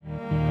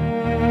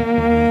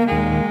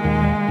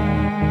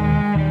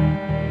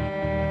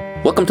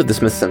Welcome to the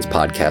Smith Sense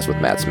podcast with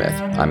Matt Smith.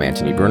 I'm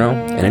Anthony Bruno,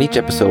 and in each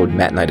episode,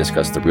 Matt and I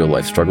discuss the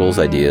real-life struggles,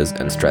 ideas,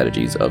 and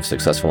strategies of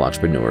successful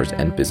entrepreneurs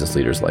and business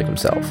leaders like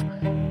himself.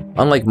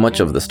 Unlike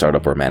much of the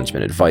startup or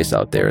management advice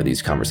out there,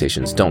 these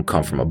conversations don't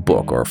come from a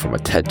book or from a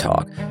TED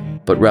Talk,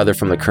 but rather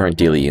from the current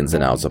daily ins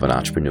and outs of an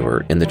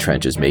entrepreneur in the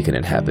trenches making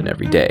it happen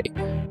every day.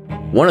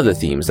 One of the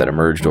themes that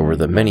emerged over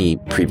the many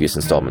previous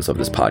installments of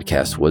this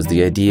podcast was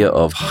the idea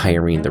of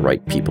hiring the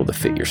right people to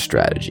fit your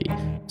strategy.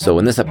 So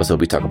in this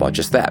episode, we talk about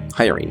just that,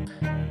 hiring.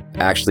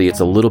 Actually, it's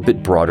a little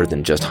bit broader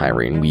than just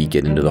hiring. We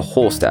get into the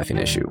whole staffing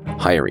issue,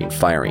 hiring,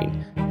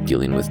 firing,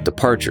 dealing with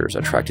departures,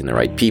 attracting the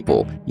right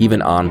people,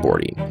 even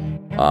onboarding.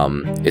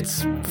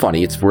 It's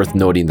funny, it's worth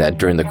noting that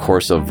during the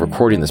course of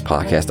recording this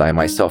podcast, I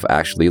myself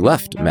actually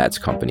left Matt's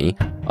company,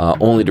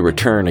 only to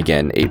return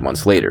again 8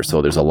 months later.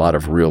 So there's a lot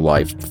of real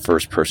life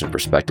first person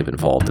perspective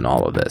involved in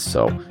all of this.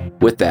 So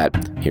with that,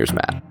 here's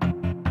Matt.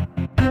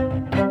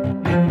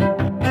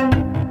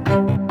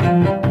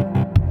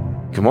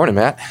 Good morning,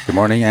 Matt. Good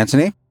morning,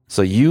 Anthony.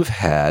 So you've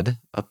had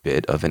a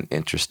bit of an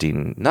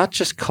interesting, not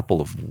just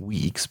couple of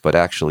weeks, but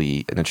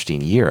actually an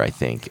interesting year, I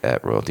think,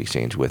 at Royalty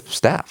Exchange with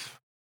staff.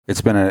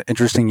 It's been an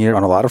interesting year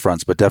on a lot of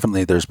fronts, but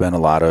definitely there's been a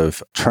lot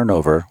of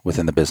turnover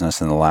within the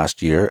business in the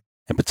last year.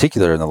 In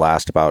particular, in the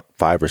last about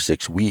 5 or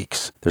 6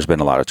 weeks, there's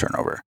been a lot of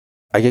turnover.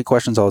 I get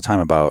questions all the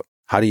time about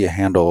how do you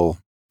handle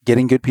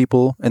getting good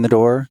people in the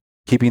door,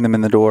 keeping them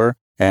in the door,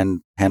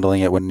 and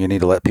handling it when you need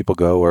to let people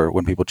go or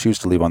when people choose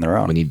to leave on their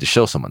own. We need to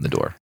show someone the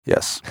door.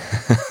 Yes.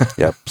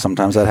 Yep.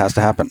 Sometimes that has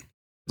to happen.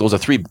 Those are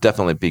 3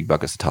 definitely big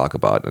buckets to talk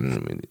about.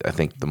 And I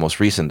think the most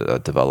recent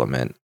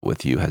development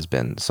with you has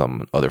been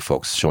some other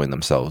folks showing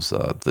themselves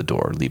the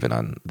door, leaving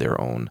on their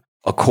own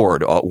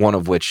accord, one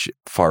of which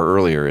far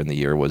earlier in the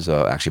year was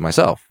actually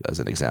myself, as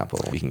an example.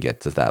 We can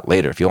get to that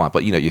later if you want.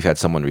 But, you've had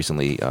someone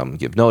recently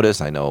give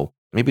notice. I know,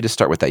 maybe to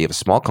start with that, you have a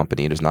small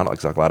company. There's not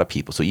like a lot of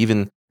people. So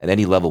even at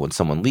any level when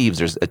someone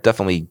leaves, it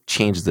definitely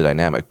changes the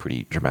dynamic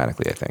pretty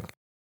dramatically, I think.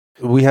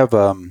 We have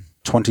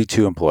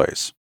 22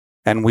 employees.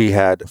 And we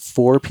had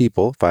 4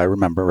 people, if I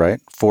remember right,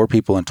 4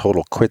 people in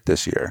total quit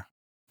this year.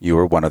 You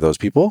were one of those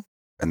people.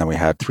 And then we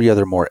had 3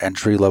 other more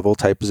entry-level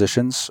type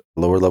positions,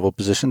 lower-level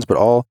positions, but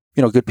all,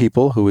 good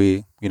people who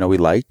we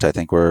liked. I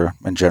think were,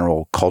 in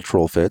general,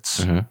 cultural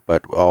fits. Mm-hmm.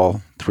 But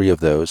all 3 of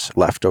those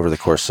left over the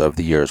course of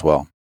the year as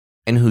well.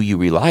 And who you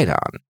relied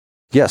on.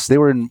 Yes, they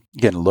were in,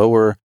 again,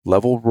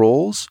 lower-level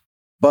roles,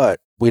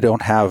 but we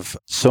don't have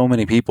so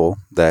many people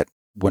that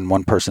when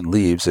one person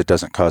leaves, it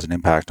doesn't cause an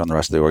impact on the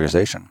rest of the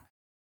organization.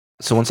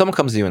 So when someone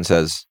comes to you and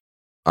says,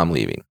 I'm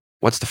leaving,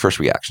 what's the first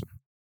reaction?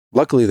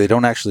 Luckily, they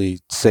don't actually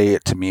say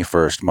it to me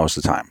first most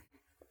of the time.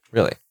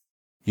 Really?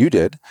 You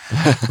did.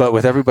 But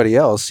with everybody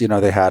else,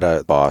 they had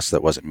a boss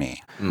that wasn't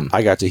me.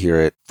 I got to hear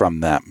it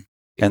from them.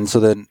 And so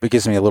then it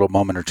gives me a little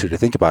moment or two to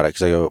think about it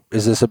because I go,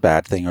 is this a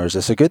bad thing or is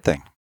this a good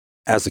thing?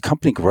 As the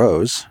company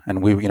grows,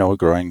 and we're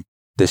growing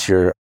this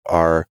year,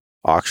 our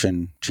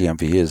auction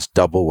GMV is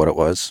double what it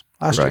was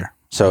last year.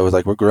 So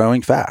we're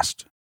growing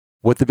fast.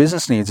 What the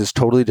business needs is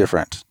totally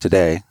different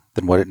today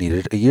than what it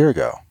needed a year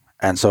ago.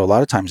 And so a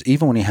lot of times,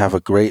 even when you have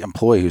a great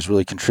employee who's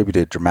really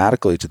contributed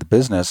dramatically to the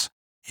business,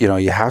 you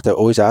have to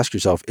always ask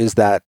yourself, is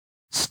that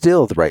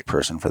still the right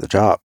person for the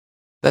job?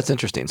 That's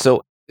interesting.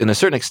 So in a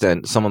certain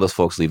extent, some of those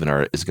folks leaving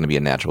is going to be a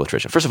natural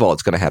attrition. First of all,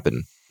 it's going to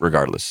happen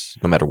regardless,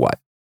 no matter what.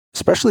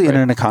 Especially in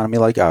an economy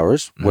like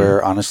ours,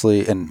 where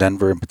honestly, in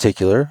Denver in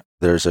particular,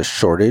 there's a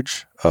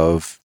shortage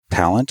of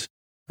talent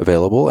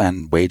available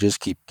and wages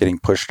keep getting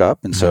pushed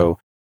up. And so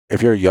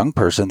if you're a young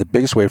person, the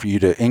biggest way for you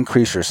to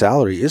increase your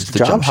salary is to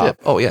job hop.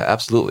 Oh, yeah,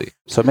 absolutely.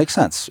 So it makes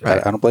sense.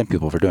 Right. I don't blame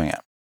people for doing it.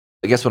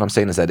 I guess what I'm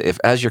saying is that if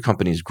as your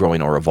company is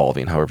growing or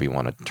evolving, however you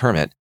want to term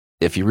it,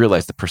 if you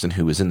realize the person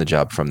who was in the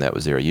job from that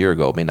was there a year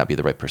ago may not be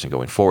the right person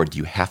going forward,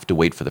 you have to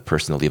wait for the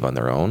person to leave on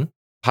their own.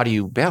 How do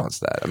you balance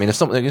that? I mean, if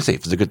something, if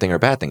it's a good thing or a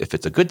bad thing, if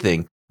it's a good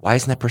thing, why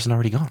isn't that person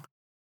already gone?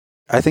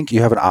 I think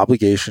you have an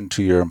obligation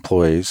to your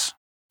employees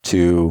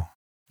to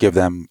give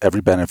them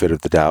every benefit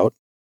of the doubt.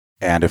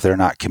 And if they're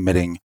not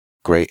committing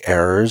great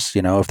errors,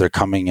 if they're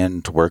coming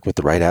in to work with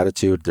the right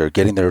attitude, they're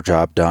getting their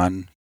job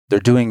done, they're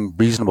doing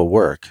reasonable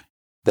work,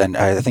 then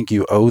I think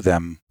you owe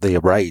them the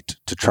right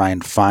to try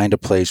and find a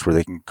place where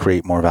they can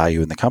create more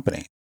value in the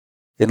company.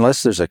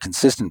 Unless there's a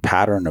consistent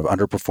pattern of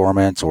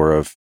underperformance or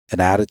of an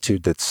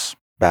attitude that's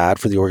bad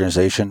for the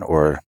organization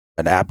or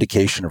an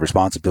abdication of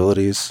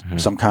responsibilities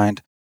of some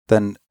kind,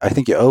 then I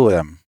think you owe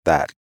them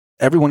that.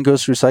 Everyone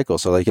goes through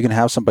cycles. So you can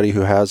have somebody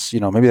who has,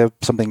 maybe they have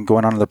something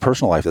going on in their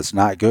personal life that's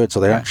not good. So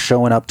they aren't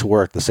showing up to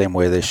work the same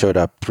way they showed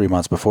up 3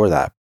 months before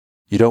that.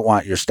 You don't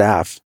want your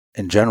staff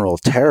in general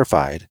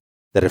terrified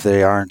that if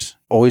they aren't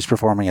always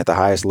performing at the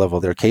highest level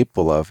they're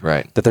capable of,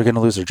 that they're going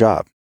to lose their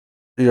job.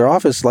 Your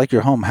office, like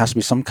your home, has to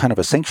be some kind of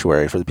a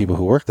sanctuary for the people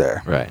who work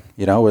there. Right.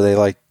 Where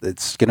they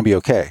it's going to be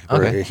okay.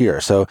 We're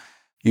here. So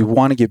you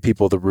want to give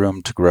people the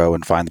room to grow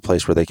and find the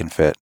place where they can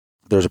fit.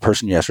 There was a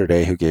person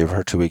yesterday who gave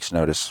her 2 weeks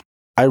notice.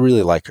 I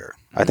really like her.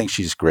 I think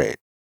she's great.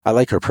 I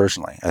like her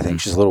personally. I think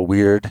she's a little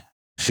weird.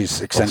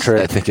 She's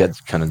eccentric. I think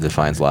that kind of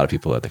defines a lot of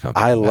people at the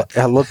company.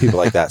 I love people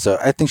like that. So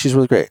I think she's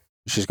really great.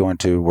 She's going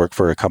to work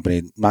for a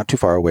company not too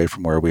far away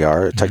from where we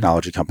are, a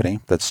technology company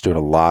that's doing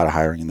a lot of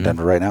hiring in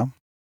Denver right now.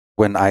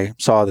 When I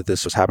saw that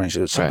this was happening, she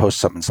was posted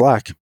something in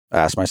Slack. I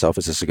asked myself,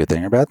 is this a good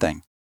thing or a bad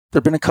thing? There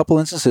have been a couple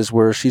instances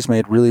where she's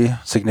made really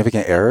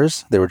significant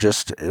errors. It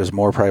was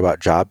more probably about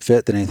job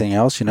fit than anything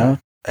else, you know?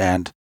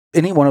 And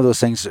any one of those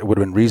things would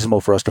have been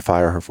reasonable for us to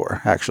fire her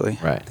for, actually,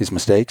 these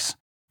mistakes.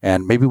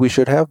 And maybe we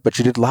should have, but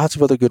she did lots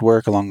of other good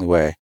work along the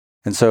way.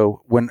 And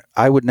so when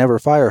I would never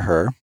fire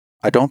her,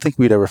 I don't think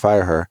we'd ever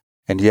fire her.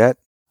 And yet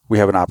we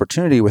have an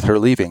opportunity with her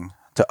leaving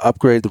to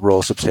upgrade the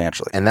role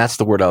substantially. And that's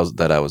the word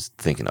that I was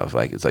thinking of.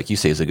 Like, it's like you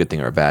say, is it a good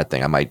thing or a bad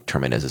thing? I might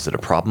term it as, is it a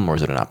problem or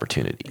is it an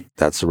opportunity?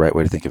 That's the right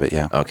way to think of it,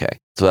 yeah. Okay.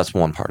 So that's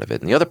one part of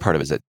it. And the other part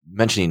of it is that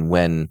mentioning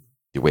when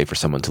you wait for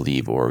someone to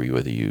leave or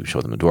whether you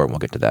show them the door, and we'll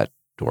get to that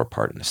door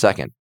part in a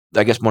second.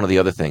 I guess one of the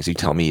other things you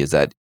tell me is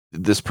that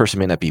this person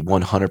may not be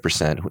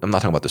 100%, I'm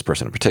not talking about this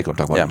person in particular, I'm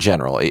talking about in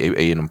general, an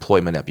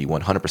employee may not be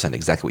 100%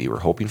 exactly what you were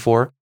hoping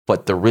for,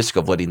 but the risk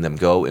of letting them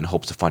go in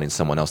hopes of finding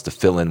someone else to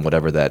fill in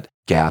whatever that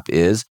gap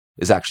is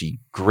actually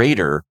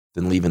greater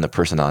than leaving the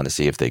person on to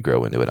see if they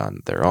grow into it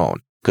on their own.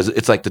 Because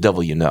it's like the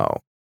devil you know.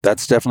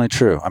 That's definitely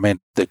true. I mean,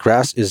 the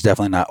grass is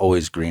definitely not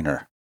always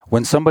greener.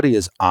 When somebody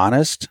is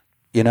honest,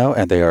 you know,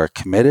 and they are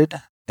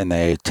committed and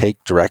they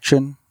take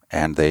direction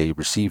and they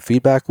receive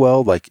feedback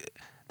well, like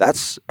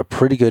that's a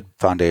pretty good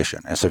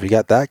foundation. And so if you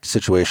got that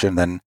situation,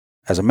 then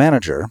as a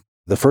manager,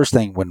 the first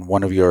thing when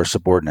one of your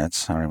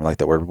subordinates, I don't even like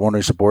that word, one of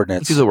your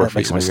subordinates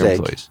makes a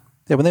mistake.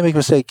 When they make a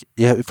mistake,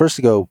 you have first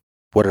to go,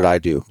 what did I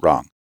do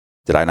wrong?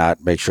 Did I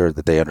not make sure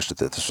that they understood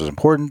that this was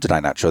important? Did I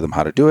not show them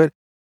how to do it?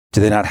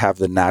 Do they not have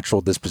the natural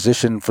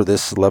disposition for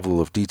this level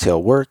of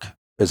detail work?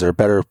 Is there a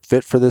better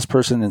fit for this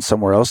person in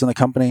somewhere else in the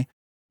company?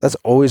 That's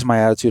always my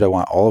attitude. I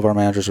want all of our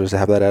managers to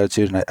have that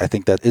attitude. And I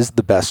think that is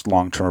the best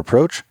long-term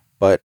approach.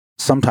 But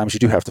sometimes you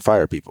do have to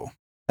fire people.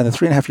 And the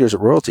 3.5 years at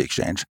Royalty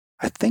Exchange,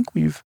 I think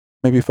we've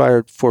maybe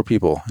fired 4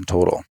 people in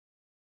total.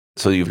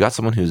 So you've got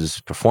someone who's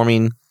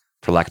performing,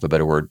 for lack of a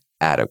better word,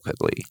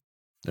 adequately.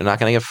 They're not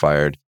going to get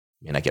fired.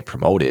 May not get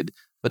promoted,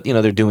 but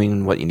they're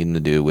doing what you need them to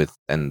do with,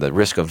 and the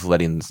risk of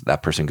letting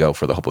that person go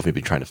for the hope of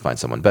maybe trying to find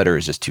someone better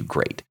is just too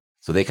great.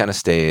 So they kind of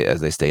stay as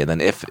they stay. And then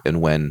if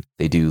and when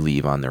they do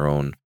leave on their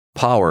own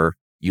power,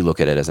 you look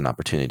at it as an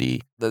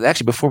opportunity.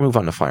 Actually, before we move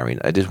on to firing,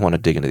 I just want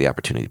to dig into the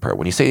opportunity part.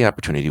 When you say the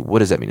opportunity, what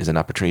does that mean? Is it an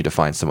opportunity to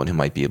find someone who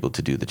might be able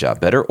to do the job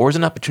better, or is it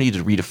an opportunity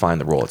to redefine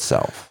the role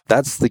itself?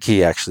 That's the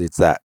key, actually. It's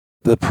that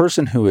the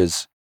person who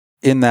is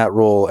in that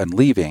role and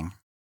leaving,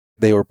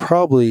 they were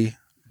probably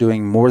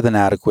doing more than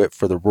adequate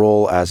for the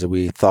role as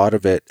we thought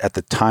of it at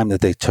the time that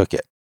they took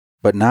it.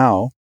 But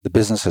now the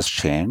business has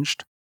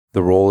changed.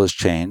 The role has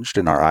changed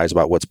in our eyes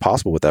about what's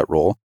possible with that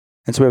role.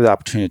 And so we have the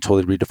opportunity to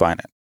totally redefine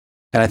it.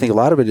 And I think a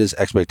lot of it is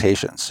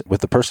expectations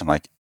with the person.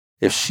 Like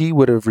if she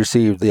would have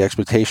received the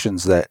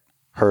expectations that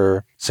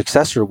her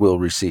successor will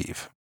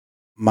receive,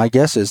 my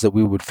guess is that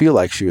we would feel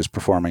like she was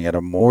performing at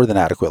a more than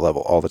adequate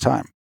level all the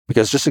time.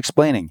 Because just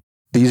explaining,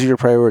 these are your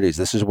priorities.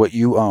 This is what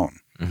you own.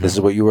 Mm-hmm. This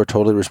is what you are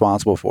totally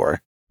responsible for.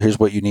 Here's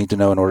what you need to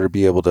know in order to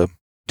be able to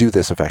do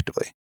this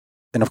effectively.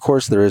 And of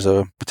course, there is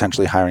a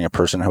potentially hiring a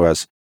person who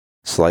has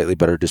slightly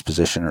better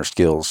disposition or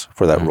skills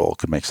for that role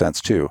could make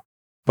sense too.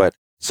 But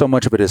so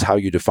much of it is how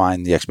you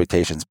define the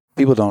expectations.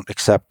 People don't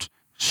accept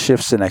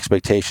shifts in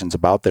expectations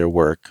about their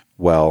work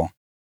well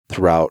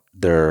throughout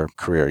their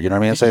career. You know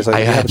what I mean? It's like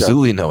I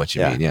absolutely know what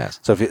you mean,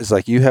 yes. So if it's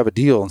like you have a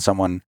deal and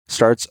someone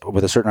starts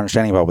with a certain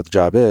understanding about what the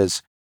job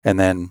is, and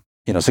then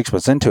 6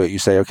 months into it, you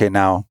say, okay,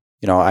 now,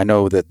 I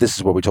know that this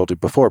is what we told you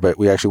before, but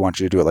we actually want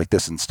you to do it like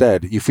this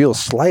instead. You feel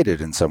slighted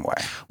in some way.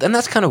 And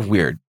that's kind of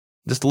weird.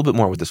 Just a little bit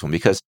more with this one,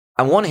 because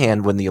on one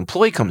hand, when the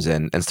employee comes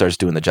in and starts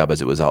doing the job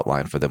as it was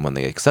outlined for them when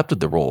they accepted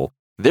the role,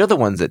 they're the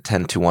ones that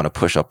tend to want to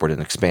push upward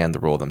and expand the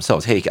role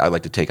themselves. Hey, I'd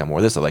like to take on more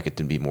of this. I'd like it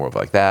to be more of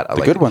like that.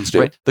 The good ones do.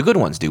 Right? The good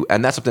ones do.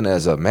 And that's something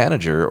as a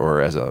manager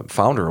or as a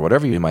founder or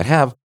whatever you might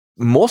have,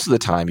 most of the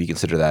time you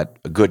consider that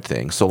a good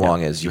thing, so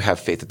long as you have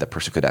faith that that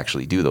person could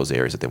actually do those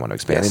areas that they want to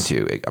expand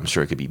into. I'm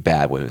sure it could be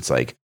bad when it's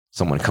like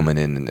someone coming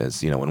in and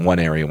is, in one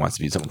area wants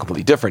to be something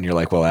completely different. You're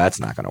like, well, that's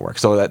not going to work.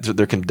 So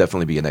there can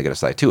definitely be a negative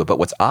side to it. But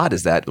what's odd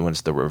is that when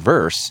it's the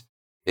reverse,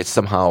 it's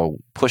somehow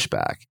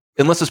pushback,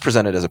 unless it's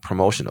presented as a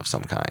promotion of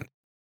some kind.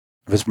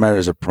 If it's meant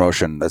as a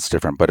promotion, that's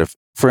different. But if,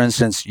 for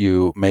instance,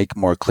 you make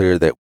more clear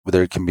that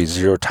there can be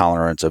zero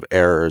tolerance of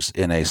errors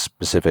in a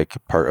specific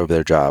part of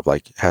their job,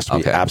 like it has to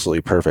be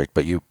absolutely perfect,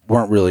 but you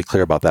weren't really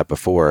clear about that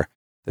before,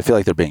 they feel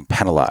like they're being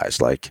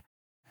penalized, like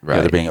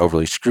they're being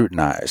overly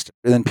scrutinized.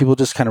 And then people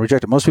just kind of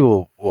reject it. Most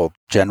people will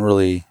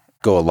generally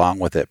go along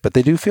with it, but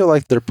they do feel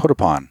like they're put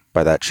upon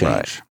by that change.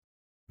 Right.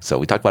 So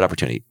we talked about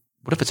opportunity.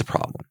 What if it's a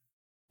problem?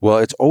 Well,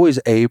 it's always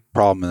a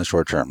problem in the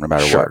short term, no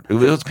matter what.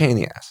 It's a pain in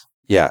the ass.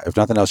 Yeah, if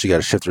nothing else, you got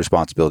to shift the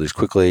responsibilities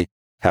quickly,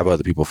 have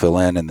other people fill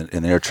in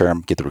the near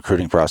term, get the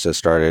recruiting process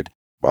started.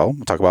 Well,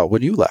 we'll talk about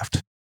when you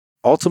left.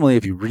 Ultimately,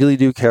 if you really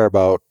do care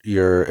about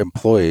your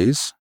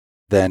employees,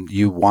 then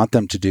you want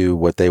them to do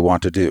what they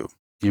want to do.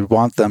 You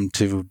want them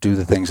to do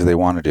the things that they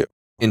want to do.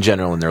 In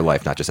general in their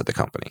life, not just at the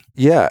company.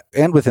 Yeah,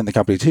 and within the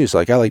company too. So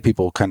like I like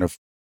people kind of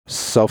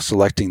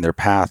self-selecting their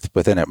path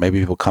within it. Maybe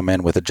people come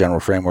in with a general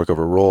framework of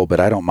a role, but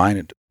I don't mind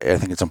it. I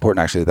think it's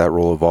important actually that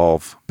role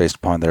evolve based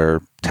upon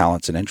their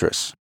talents and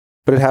interests.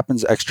 But it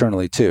happens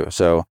externally too.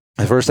 So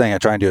the first thing I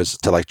try and do is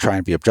to like try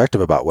and be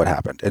objective about what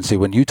happened. And see,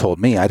 when you told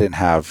me, I didn't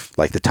have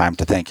like the time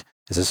to think,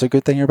 is this a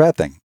good thing or a bad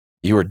thing?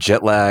 You were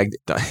jet lagged.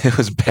 It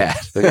was bad.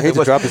 I hate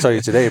to drop this on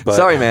you today, but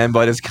sorry, man,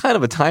 but it's kind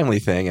of a timely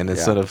thing. And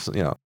it's sort of,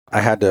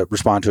 I had to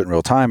respond to it in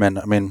real time. And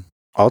I mean,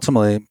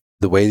 ultimately,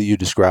 the way that you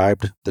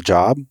described the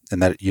job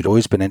and that you'd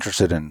always been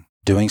interested in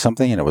doing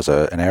something and it was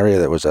an area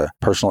that was a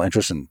personal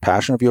interest and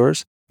passion of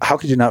yours, how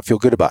could you not feel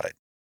good about it?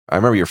 I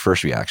remember your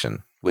first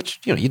reaction, which,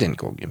 you didn't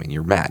go,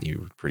 you're Matt,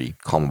 you're pretty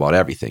calm about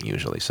everything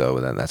usually.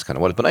 So then that's kind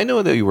of what it is. But I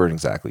know that you weren't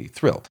exactly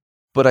thrilled.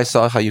 But I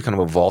saw how you kind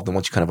of evolved, and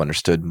once you kind of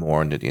understood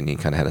more and you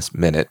kind of had a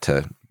minute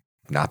to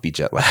not be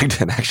jet lagged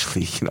and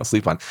actually,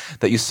 sleep on,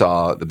 that you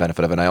saw the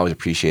benefit of it. And I always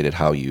appreciated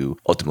how you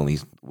ultimately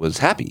was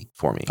happy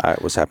for me. I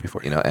was happy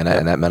for you. And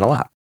that meant a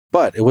lot.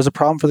 But it was a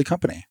problem for the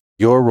company.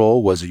 Your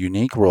role was a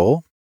unique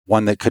role,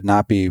 one that could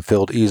not be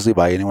filled easily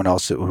by anyone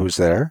else who's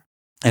there,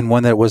 and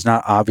one that was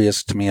not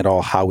obvious to me at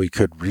all how we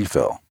could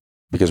refill.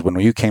 Because when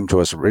you came to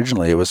us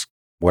originally, it was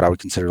what I would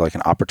consider like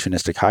an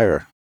opportunistic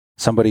hire.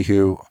 Somebody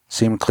who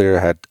seemed clear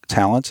had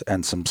talent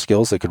and some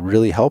skills that could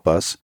really help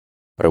us,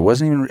 but it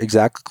wasn't even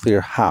exactly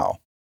clear how.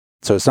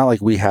 So it's not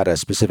like we had a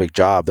specific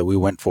job that we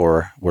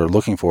were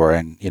looking for,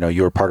 and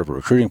you were part of a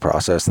recruiting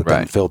process that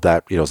then filled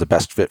that, was the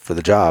best fit for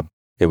the job.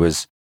 It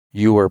was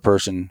you were a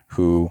person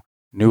who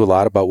knew a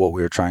lot about what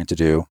we were trying to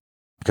do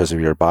because of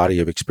your body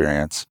of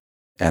experience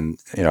and,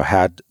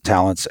 had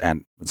talents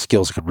and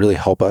skills that could really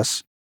help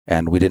us.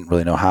 And we didn't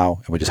really know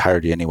how, and we just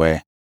hired you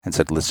anyway and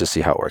said, let's just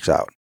see how it works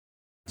out.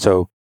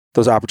 So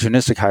those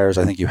opportunistic hires,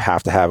 I think you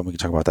have to have, and we can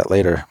talk about that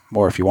later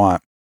more if you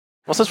want.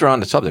 Well, since we're on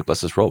the subject,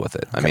 let's just roll with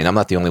it. Okay. I mean, I'm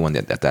not the only one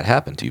that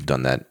happened to. You've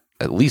done that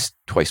at least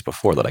twice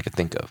before that I could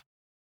think of.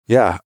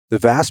 Yeah. The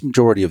vast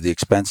majority of the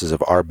expenses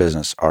of our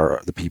business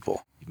are the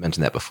people. You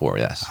mentioned that before,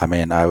 yes. I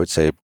mean, I would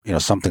say,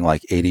 something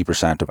like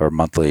 80% of our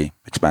monthly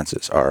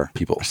expenses are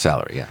people. Our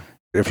salary, yeah.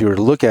 If you were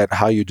to look at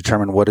how you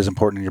determine what is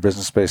important in your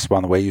business based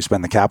upon the way you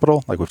spend the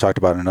capital, like we've talked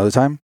about another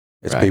time,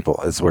 it's people.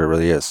 It's where it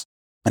really is.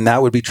 And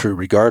that would be true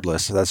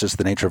regardless. That's just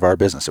the nature of our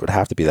business. It would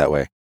have to be that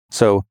way.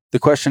 So the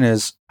question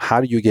is,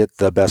 how do you get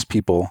the best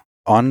people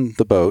on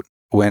the boat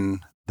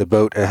when the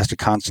boat has to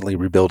constantly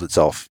rebuild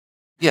itself?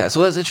 Yeah,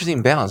 so that's an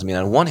interesting balance. I mean,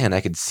 on one hand,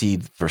 I could see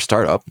for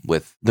startup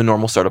with the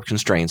normal startup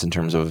constraints in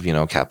terms of,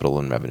 capital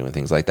and revenue and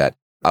things like that.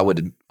 I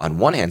would, on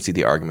one hand, see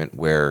the argument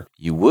where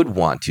you would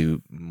want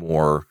to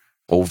more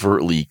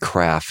overtly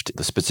craft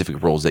the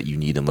specific roles that you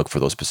need and look for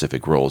those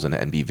specific roles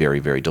and be very,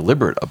 very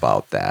deliberate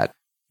about that.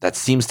 That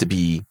seems to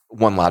be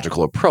one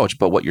logical approach,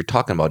 but what you're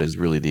talking about is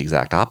really the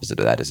exact opposite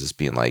of that, is just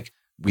being like,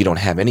 we don't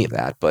have any of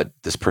that, but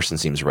this person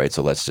seems right,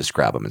 so let's just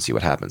grab them and see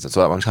what happens. And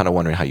so I'm kind of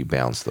wondering how you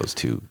balance those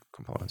two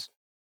components.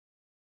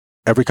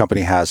 Every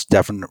company has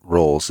definite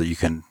roles that you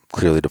can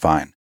clearly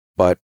define.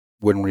 But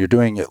when you're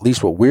doing at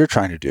least what we're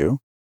trying to do,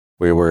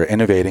 where we're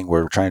innovating,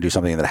 we're trying to do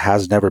something that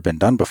has never been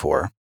done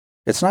before,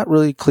 it's not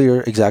really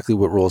clear exactly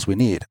what roles we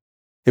need.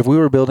 If we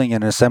were building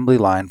an assembly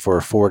line for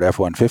Ford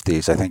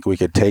F-150s, I think we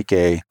could take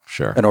an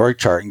org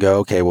chart and go,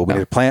 okay, well, we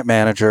need a plant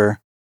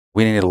manager,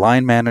 we need a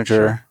line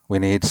manager, we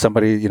need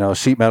somebody,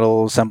 sheet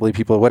metal assembly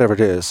people, whatever it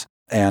is,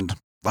 and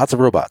lots of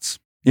robots.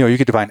 You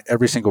could define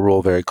every single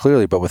role very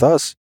clearly, but with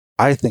us,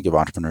 I think of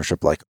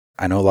entrepreneurship like,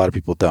 I know a lot of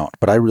people don't,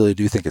 but I really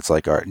do think it's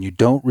like art, and you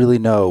don't really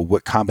know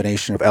what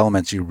combination of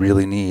elements you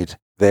really need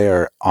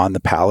there on the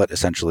palette,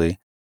 essentially,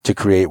 to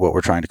create what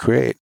we're trying to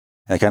create.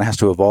 And it kind of has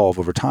to evolve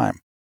over time.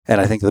 And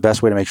I think the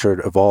best way to make sure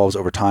it evolves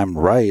over time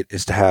right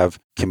is to have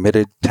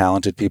committed,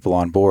 talented people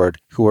on board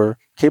who are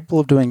capable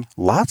of doing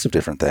lots of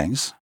different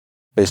things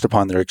based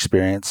upon their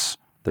experience,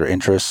 their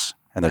interests,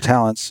 and their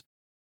talents,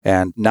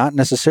 and not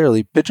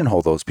necessarily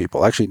pigeonhole those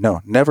people. Actually,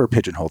 no, never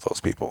pigeonhole those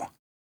people.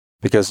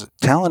 Because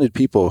talented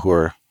people who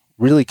are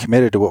really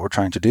committed to what we're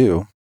trying to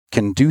do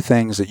can do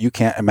things that you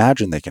can't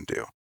imagine they can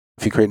do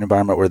if you create an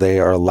environment where they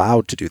are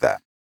allowed to do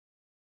that.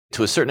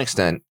 To a certain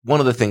extent,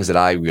 one of the things that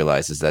I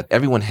realize is that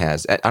everyone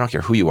has, I don't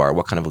care who you are,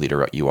 what kind of a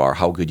leader you are,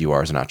 how good you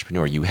are as an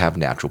entrepreneur, you have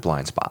natural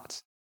blind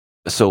spots.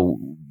 So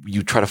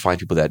you try to find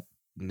people that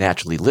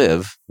naturally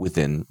live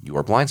within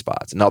your blind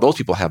spots. Now, those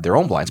people have their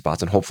own blind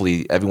spots, and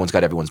hopefully everyone's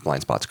got everyone's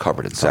blind spots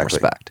covered in some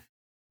respect.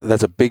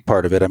 That's a big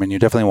part of it. I mean, you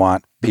definitely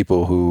want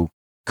people who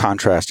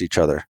contrast each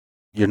other.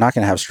 You're not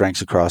going to have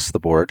strengths across the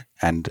board,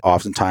 and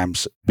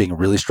oftentimes being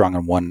really strong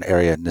in one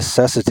area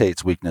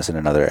necessitates weakness in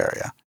another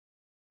area.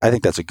 I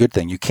think that's a good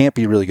thing. You can't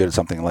be really good at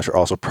something unless you're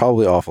also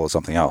probably awful at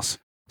something else.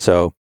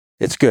 So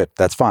it's good.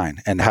 That's fine.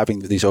 And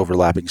having these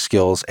overlapping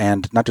skills,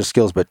 and not just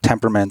skills, but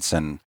temperaments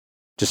and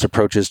just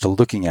approaches to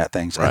looking at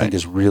things, I think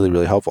is really,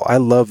 really helpful. I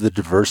love the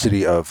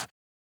diversity of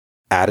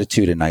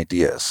attitude and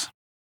ideas.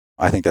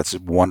 I think that's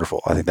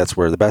wonderful. I think that's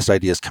where the best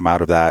ideas come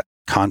out of that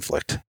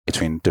conflict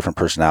between different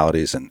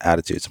personalities and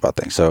attitudes about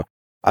things. So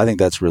I think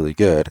that's really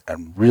good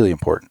and really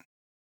important.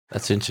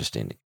 That's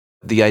interesting.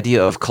 The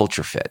idea of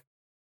culture fit,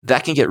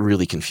 that can get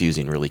really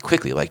confusing really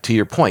quickly. Like, to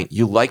your point,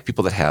 you like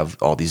people that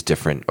have all these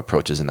different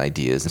approaches and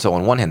ideas. And so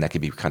on one hand, that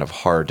can be kind of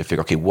hard to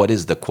figure, okay, what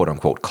is the quote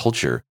unquote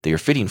culture that you're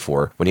fitting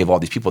for when you have all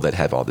these people that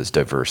have all this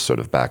diverse sort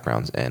of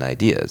backgrounds and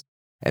ideas?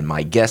 And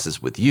my guess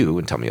is with you,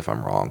 and tell me if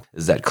I'm wrong,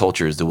 is that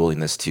culture is the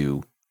willingness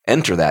to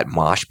enter that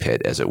mosh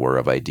pit, as it were,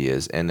 of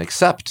ideas and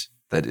accept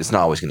that it's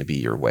not always going to be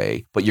your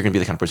way, but you're going to be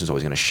the kind of person who's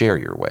always going to share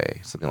your way,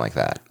 something like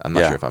that. I'm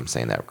not sure if I'm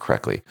saying that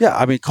correctly. Yeah,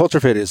 I mean, culture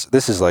fit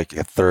this is like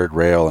a third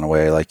rail in a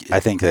way. Like, I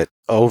think that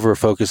over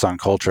focus on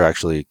culture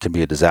actually can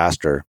be a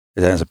disaster.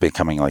 It ends up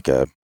becoming like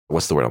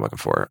what's the word I'm looking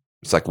for?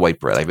 It's like white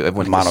bread.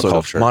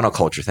 Monoculture.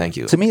 Monoculture, thank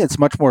you. To me, it's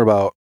much more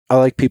about, I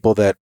like people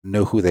that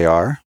know who they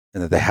are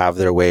and that they have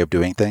their way of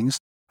doing things.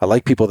 I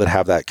like people that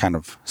have that kind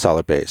of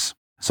solid base.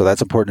 So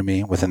that's important to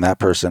me within that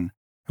person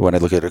when I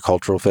look at a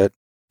cultural fit.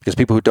 Because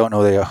people who don't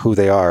know who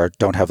they are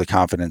don't have the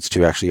confidence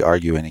to actually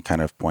argue any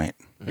kind of point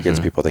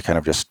against people. They kind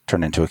of just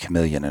turn into a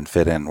chameleon and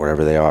fit in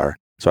wherever they are.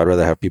 So I'd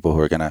rather have people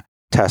who are going to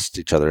test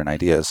each other in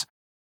ideas.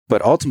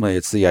 But ultimately,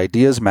 it's the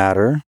ideas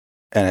matter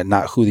and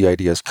not who the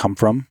ideas come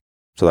from.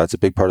 So that's a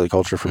big part of the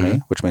culture for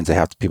me, which means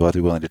people have to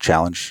be willing to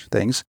challenge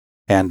things.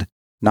 And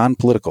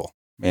non-political,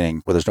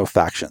 meaning where there's no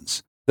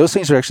factions. Those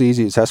things are actually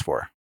easy to test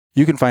for.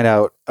 You can find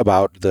out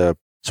about the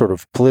sort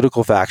of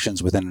political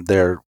factions within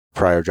their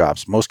prior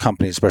jobs. Most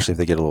companies, especially if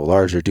they get a little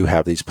larger, do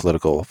have these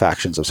political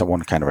factions of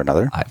one kind or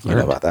another. I've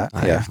learned about that.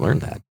 I've learned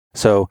that.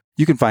 So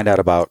you can find out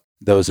about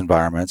those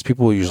environments.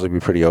 People will usually be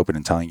pretty open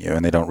in telling you,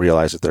 and they don't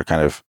realize that they're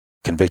kind of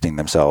convicting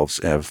themselves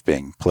of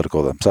being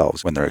political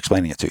themselves when they're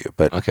explaining it to you.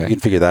 But you can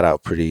figure that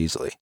out pretty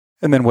easily.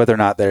 And then whether or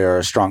not they are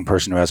a strong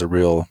person who has a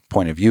real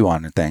point of view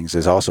on things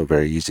is also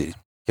very easy,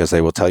 because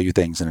they will tell you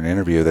things in an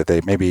interview that they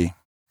maybe,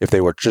 if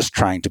they were just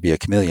trying to be a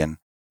chameleon,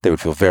 they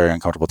would feel very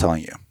uncomfortable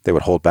telling you. They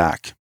would hold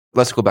back.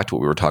 Let's go back to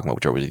what we were talking about,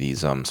 which are these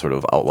sort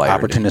of outlier.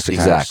 Opportunistic.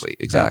 Exactly.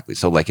 Yeah.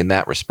 So like in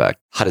that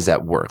respect, how does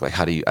that work? Like,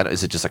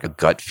 is it just like a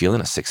gut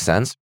feeling, a sixth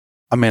sense?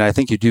 I mean, I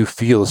think you do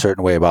feel a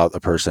certain way about the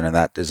person, and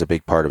that is a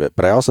big part of it.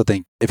 But I also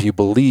think if you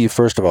believe,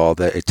 first of all,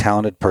 that a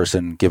talented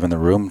person given the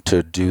room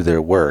to do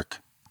their work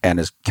and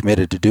is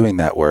committed to doing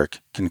that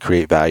work can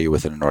create value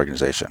within an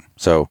organization.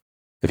 So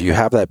if you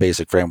have that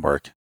basic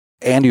framework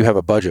and you have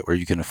a budget where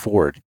you can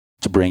afford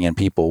to bring in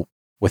people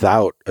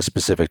without a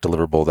specific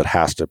deliverable that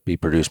has to be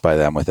produced by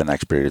them within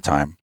X period of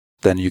time,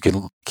 then you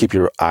can keep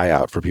your eye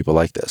out for people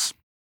like this.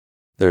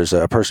 There's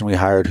a person we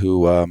hired who,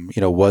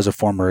 was a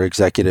former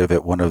executive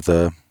at one of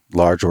the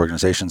large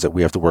organizations that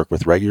we have to work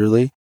with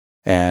regularly.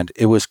 And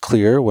it was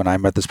clear when I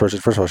met this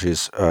person, first of all,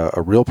 she's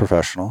a real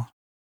professional.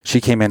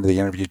 She came into the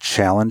interview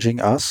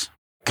challenging us,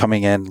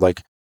 coming in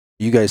like,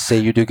 you guys say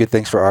you do good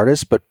things for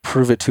artists, but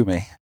prove it to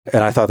me.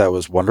 And I thought that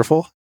was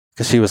wonderful,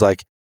 because she was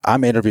like,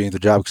 I'm interviewing the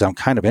job because I'm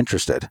kind of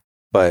interested.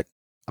 But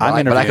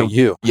I'm interviewing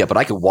you. Yeah, but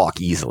I can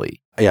walk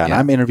easily. Yeah, and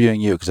I'm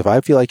interviewing you because if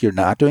I feel like you're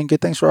not doing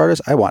good things for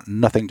artists, I want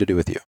nothing to do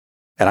with you.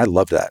 And I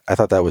loved that. I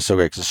thought that was so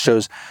great because it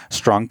shows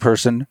strong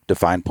person,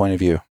 defined point of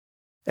view.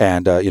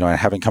 And, and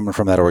having come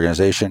from that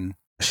organization,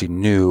 she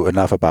knew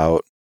enough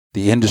about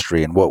the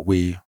industry and what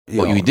we...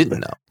 you didn't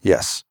know.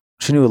 Yes.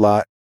 She knew a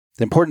lot.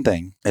 The important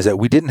thing is that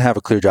we didn't have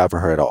a clear job for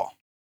her at all.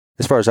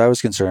 As far as I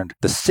was concerned,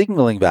 the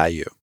signaling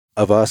value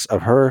of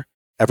her,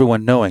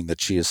 everyone knowing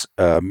that she is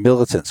a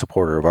militant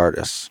supporter of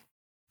artists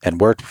and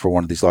worked for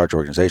one of these large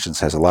organizations,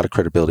 has a lot of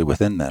credibility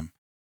within them,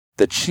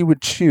 that she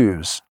would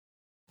choose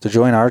to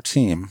join our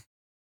team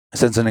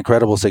sends an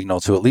incredible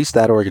signal to at least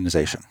that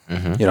organization,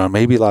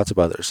 maybe lots of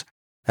others.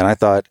 And I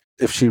thought,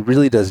 if she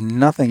really does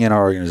nothing in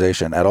our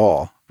organization at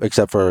all,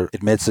 except for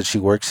admits that she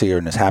works here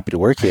and is happy to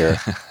work here,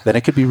 then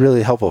it could be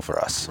really helpful for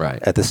us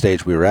at the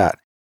stage we were at.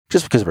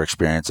 Just because of her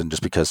experience and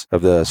just because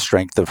of the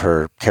strength of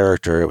her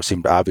character, it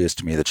seemed obvious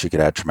to me that she could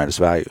add tremendous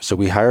value. So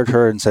we hired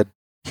her and said,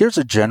 here's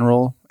a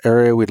general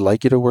area we'd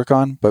like you to work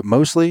on, but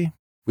mostly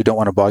we don't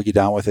want to bog you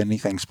down with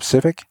anything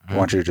specific. We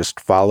want you to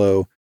just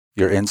follow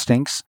your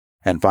instincts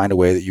and find a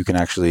way that you can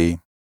actually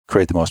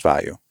create the most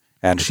value.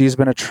 And she's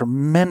been a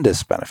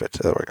tremendous benefit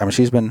to the work. I mean,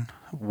 she's been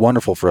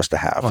wonderful for us to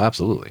have. Oh,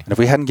 absolutely. And if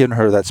we hadn't given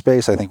her that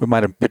space, I think we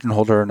might have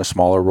pigeonholed her in a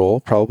smaller role,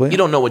 probably. You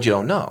don't know what you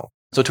don't know.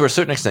 So to a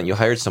certain extent, you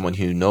hired someone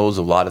who knows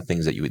a lot of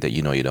things that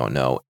you don't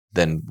know,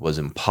 then was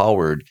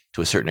empowered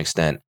to a certain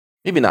extent,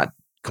 maybe not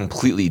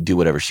completely do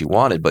whatever she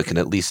wanted, but can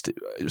at least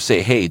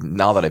say, hey,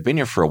 now that I've been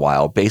here for a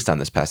while, based on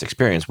this past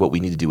experience, what we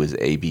need to do is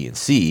A, B, and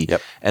C,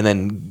 and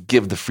then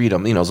give the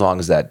freedom, as long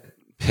as that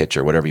pitch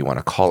or whatever you want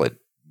to call it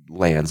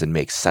lands and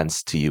makes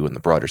sense to you in the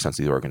broader sense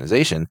of the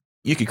organization.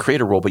 You could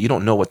create a role, but you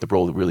don't know what the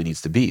role really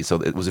needs to be.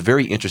 So it was a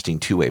very interesting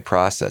two-way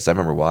process. I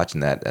remember watching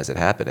that as it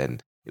happened,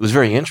 and it was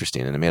very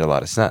interesting, and it made a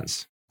lot of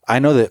sense. I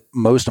know that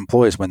most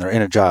employees, when they're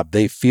in a job,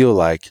 they feel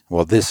like,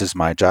 well, this is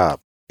my job.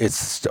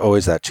 It's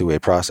always that two-way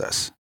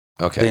process.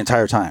 Okay. The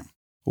entire time.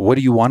 What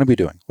do you want to be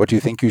doing? What do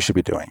you think you should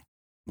be doing?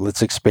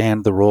 Let's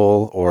expand the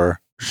role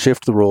or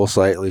shift the role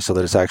slightly so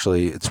that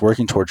it's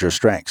working towards your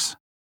strengths.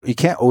 You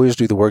can't always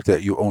do the work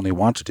that you only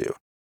want to do.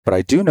 But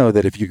I do know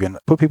that if you can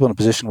put people in a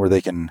position where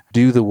they can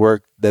do the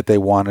work that they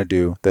want to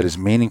do that is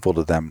meaningful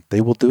to them, they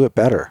will do it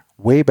better,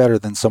 way better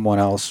than someone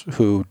else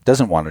who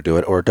doesn't want to do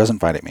it or doesn't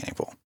find it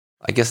meaningful.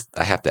 I guess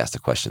I have to ask the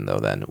question, though,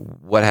 then.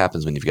 What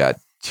happens when you've got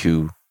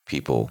two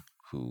people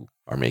who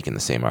are making the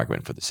same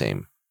argument for the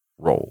same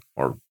role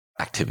or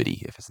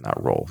activity, if it's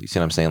not role? You see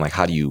what I'm saying? Like,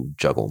 how do you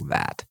juggle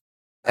that?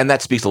 And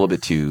that speaks a little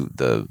bit to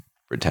the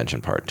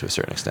retention part to a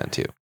certain extent,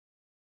 too.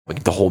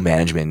 Like the whole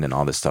management and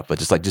all this stuff, but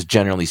just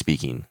generally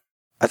speaking.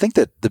 I think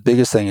that the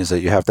biggest thing is that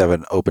you have to have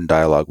an open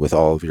dialogue with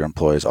all of your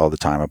employees all the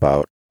time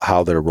about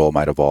how their role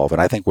might evolve. And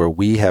I think where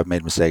we have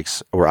made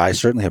mistakes, or I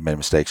certainly have made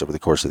mistakes over the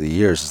course of the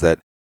years, is that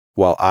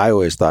while I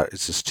always thought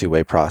it's this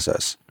two-way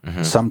process,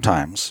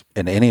 sometimes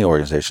in any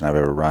organization I've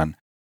ever run,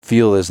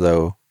 feel as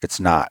though it's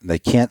not. They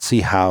can't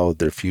see how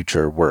their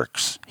future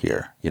works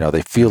here.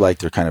 They feel like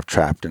they're kind of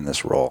trapped in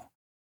this role.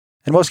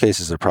 In most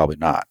cases, they're probably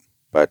not,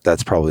 but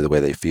that's probably the way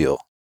they feel.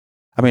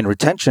 I mean,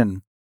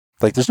 retention,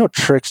 there's no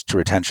tricks to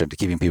retention, to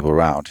keeping people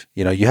around.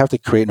 You have to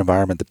create an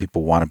environment that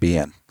people want to be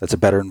in. That's a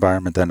better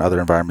environment than other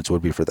environments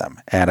would be for them.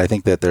 And I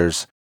think that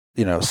there's,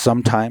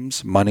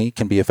 sometimes money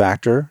can be a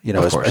factor,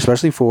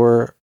 especially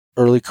for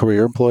early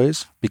career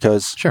employees,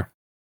 because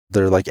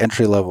they're like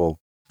entry-level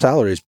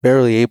salaries,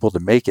 barely able to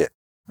make it,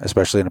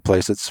 especially in a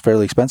place that's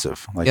fairly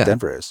expensive, like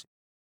Denver is.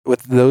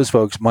 With those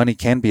folks, money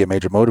can be a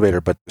major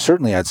motivator, but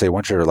certainly I'd say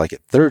once you're like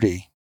at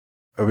 30,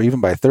 or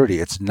even by 30,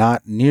 it's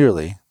not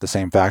nearly the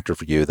same factor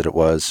for you that it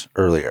was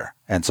earlier.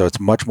 And so it's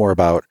much more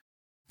about,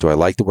 do I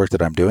like the work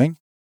that I'm doing?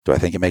 Do I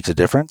think it makes a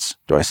difference?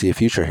 Do I see a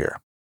future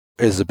here?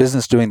 Is the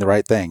business doing the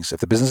right things?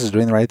 If the business is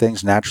doing the right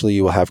things, naturally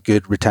you will have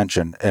good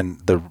retention. And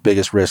the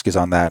biggest risk is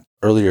on that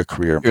earlier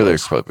career.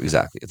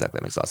 Exactly. That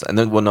makes a lot of sense. And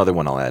then one other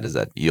one I'll add is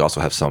that you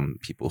also have some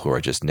people who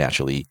are just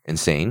naturally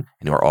insane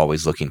and who are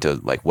always looking to,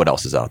 what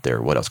else is out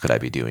there? What else could I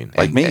be doing?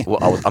 Like me.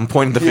 I'm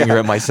pointing the finger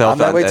at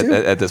myself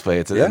at this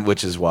way,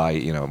 which is why,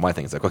 my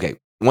thing is okay,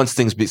 once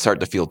things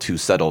start to feel too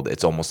settled,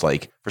 it's almost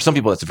like, for some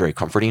people, it's a very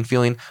comforting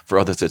feeling. For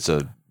others, it's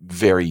a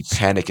very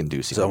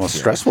panic-inducing. It's almost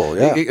feeling. Stressful,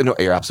 yeah.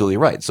 You're absolutely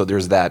right. So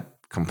there's that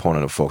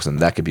component of folks, and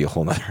that could be a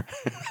whole nother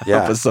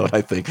episode,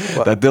 I think.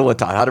 The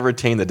dilettante, how to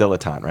retain the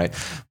dilettante, right?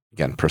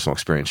 Again, personal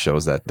experience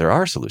shows that there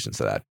are solutions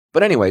to that.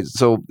 But anyway,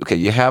 so,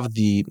 you have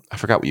I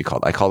forgot what you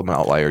called. I called them an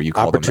outlier. You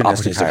called them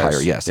opportunistic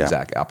hires. Yes,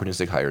 exactly.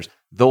 Opportunistic hires.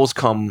 Those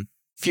come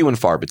few and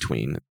far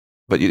between,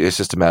 but it's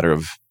just a matter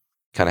of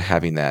kind of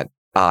having that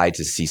eye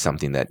to see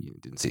something that you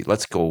didn't see.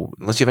 Let's go,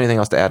 unless you have anything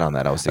else to add on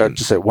that. I was thinking.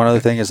 Just say one other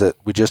thing is that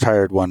we just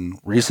hired one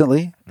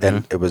recently,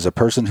 and it was a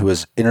person who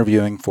was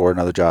interviewing for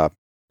another job.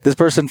 This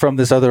person from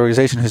this other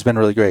organization who's been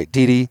really great,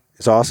 Dee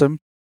is awesome.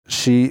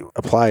 She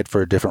applied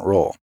for a different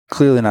role.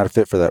 Clearly not a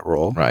fit for that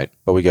role. Right.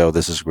 But we go,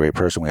 this is a great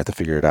person. We have to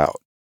figure it out.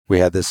 We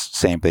had this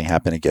same thing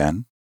happen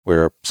again,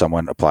 where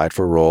someone applied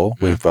for a role.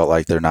 We felt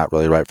like they're not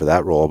really right for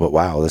that role, but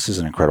wow, this is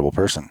an incredible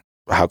person.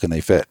 How can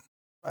they fit?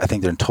 I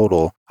think their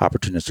total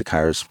opportunistic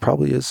hires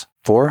probably is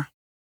 4.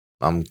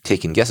 I'm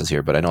taking guesses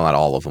here, but I know not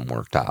all of them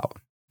worked out.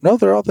 No,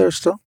 they're all there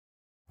still.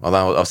 Well,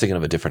 I was thinking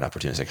of a different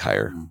opportunistic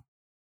hire.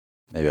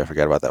 Maybe I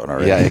forgot about that one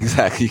already. Yeah,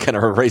 exactly. You kind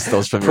of erase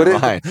those from your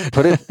mind.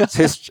 Put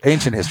it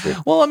ancient history.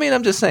 Well, I mean,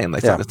 I'm just saying,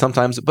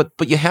 sometimes, but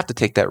you have to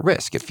take that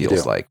risk, it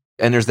feels like.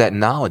 And there's that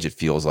knowledge, it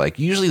feels like.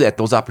 Usually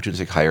those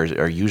opportunistic hires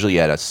are usually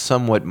at a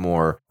somewhat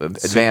more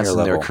advanced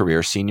in their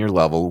career, senior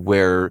level,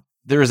 where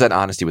there is that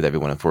honesty with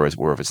everyone.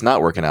 Where if it's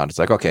not working out, it's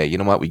like, okay, you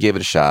know what? We gave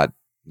it a shot.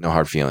 No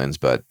hard feelings,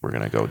 but we're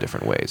going to go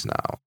different ways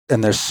now.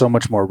 And there's so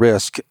much more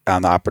risk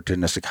on the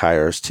opportunistic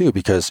hires too,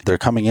 because they're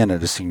coming in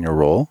at a senior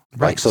role.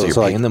 Right. So you're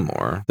paying them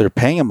more. They're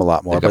paying them a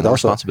lot more, but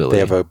also they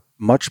have a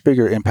much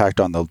bigger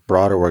impact on the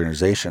broader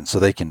organization. So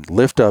they can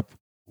lift up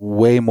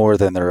way more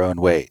than their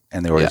own weight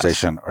in the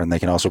organization, and they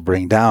can also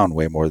bring down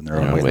way more than their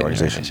own weight in the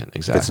organization.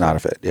 Exactly. It's not a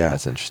fit. Yeah.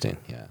 That's interesting.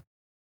 Yeah.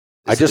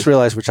 I just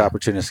realized which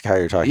opportunistic hire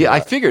you're talking about. Yeah, I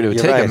figured it would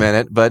take a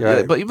minute, but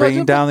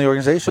bringing down the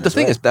organization. But the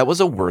thing is, that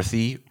was a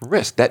worthy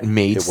risk. That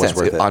made sense.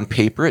 On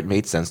paper, it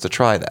made sense to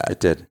try that.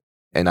 It did.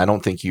 And I don't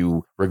think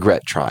you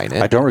regret trying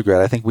it. I don't regret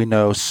it. I think we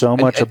know so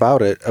much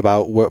about it,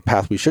 about what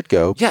path we should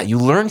go. Yeah, you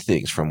learn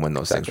things from when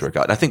those things work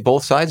out. And I think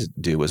both sides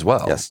do as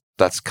well. Yes.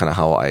 That's kind of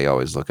how I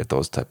always look at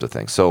those types of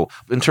things. So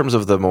in terms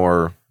of the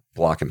more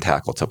block and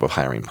tackle type of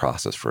hiring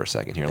process for a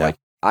second here,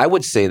 I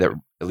would say that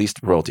at least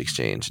Royalty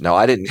Exchange. Now,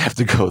 I didn't have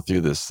to go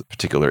through this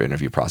particular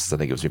interview process. I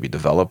think it was maybe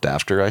developed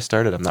after I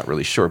started. I'm not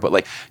really sure.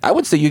 But I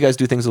would say you guys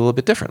do things a little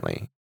bit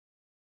differently.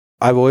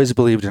 I've always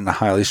believed in a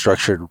highly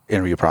structured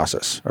interview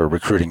process or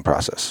recruiting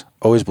process.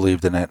 Always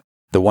believed in it.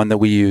 The one that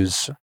we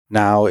use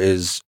now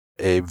is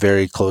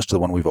very close to the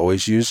one we've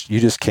always used. You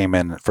just came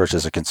in first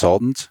as a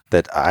consultant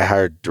that I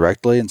hired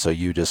directly. And so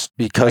you just,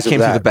 because I came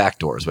through the back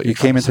door is what you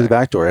came in through the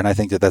back door. And I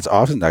think that that's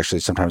often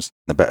actually sometimes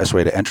the best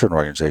way to enter an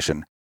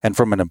organization. And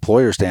from an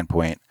employer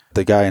standpoint,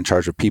 the guy in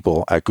charge of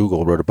people at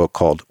Google wrote a book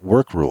called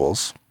Work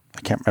Rules.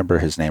 I can't remember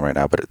his name right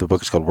now, but the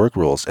book is called Work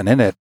Rules. And in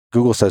it,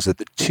 Google says that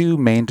the 2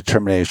 main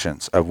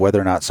determinations of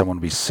whether or not someone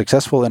would be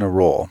successful in a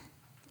role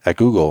at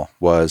Google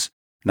was,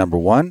 number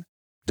 1,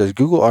 does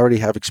Google already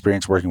have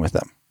experience working with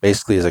them?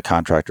 basically as a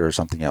contractor or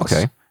something else.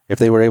 Okay. If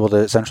they were able to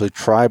essentially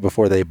try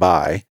before they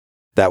buy,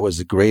 that was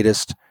the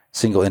greatest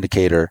single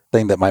indicator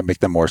thing that might make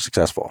them more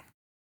successful.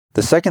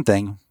 The second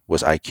thing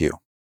was IQ.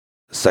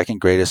 The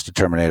second greatest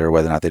determinator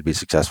whether or not they'd be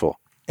successful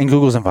in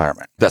Google's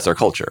environment. That's our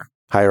culture.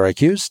 Higher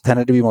IQs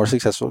tended to be more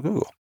successful at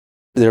Google.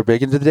 They're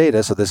big into the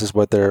data, so this is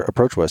what their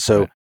approach was.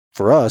 So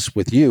for us,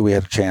 with you, we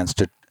had a chance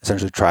to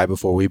essentially try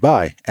before we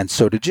buy, and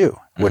so did you,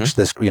 which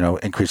this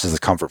increases the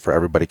comfort for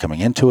everybody coming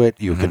into it.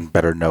 You can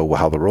better know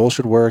how the role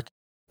should work.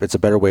 It's a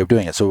better way of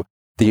doing it. So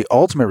the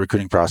ultimate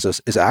recruiting process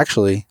is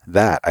actually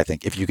that, I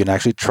think. If you can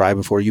actually try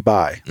before you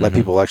buy, let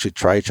people actually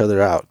try each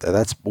other out,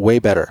 that's way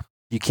better.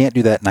 You can't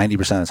do that 90%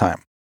 of the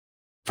time.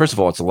 First of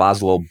all, it's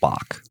Laszlo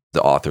Bock,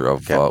 the author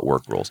of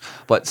Work Rules.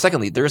 But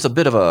secondly, there's a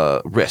bit of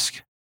a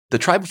risk. The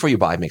try before you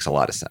buy makes a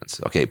lot of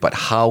sense, okay? But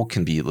how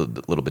can be a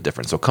little bit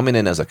different. So coming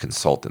in as a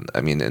consultant,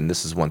 I mean, and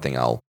this is one thing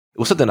it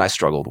was something I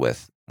struggled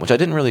with, which I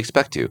didn't really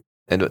expect to.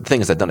 And the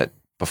thing is, I've done it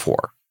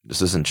before.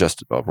 This isn't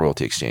just a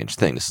royalty exchange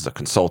thing. This is a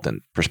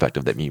consultant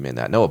perspective that you may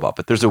not know about.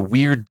 But there's a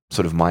weird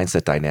sort of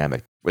mindset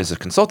dynamic. As a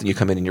consultant, you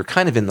come in and you're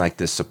kind of in like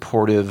this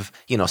supportive,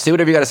 say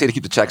whatever you got to say to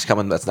keep the checks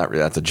coming. That's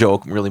a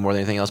joke really more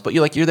than anything else. But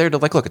you're there to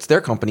look, it's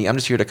their company. I'm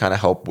just here to kind of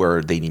help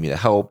where they need me to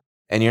help.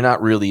 And you're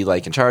not really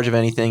in charge of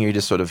anything. You're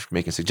just sort of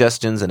making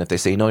suggestions. And if they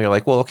say no, you're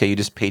like, well, okay, you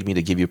just paid me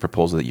to give you a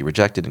proposal that you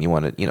rejected and you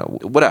want to,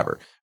 whatever.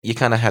 You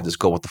kind of have this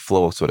go with the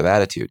flow sort of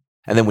attitude.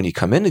 And then when you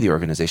come into the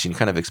organization, you're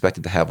kind of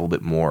expected to have a little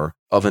bit more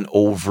of an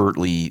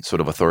overtly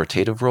sort of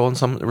authoritative role in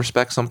some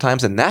respects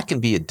sometimes. And that can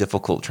be a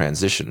difficult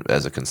transition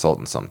as a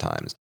consultant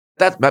sometimes.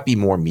 That might be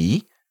more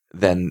me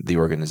than the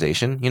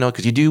organization,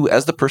 because you do,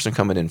 as the person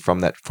coming in from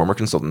that former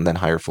consultant, then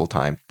hire full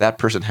time, that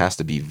person has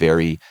to be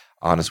very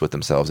honest with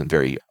themselves and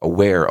very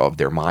aware of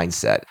their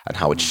mindset and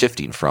how it's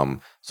shifting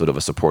from sort of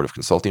a supportive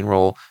consulting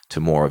role to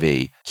more of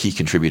a key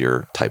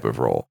contributor type of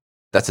role.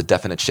 That's a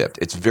definite shift.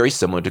 It's very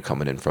similar to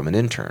coming in from an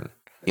intern.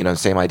 The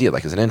same idea.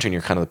 As an intern,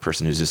 you're kind of the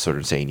person who's just sort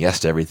of saying yes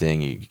to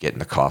everything. You get in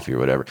the coffee or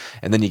whatever,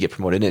 and then you get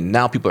promoted in.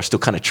 Now people are still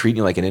kind of treating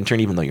you like an intern,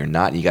 even though you're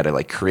not. You got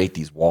to create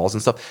these walls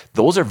and stuff.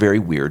 Those are very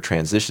weird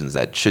transitions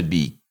that should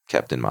be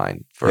kept in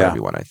mind for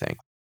everyone, I think.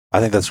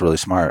 I think that's really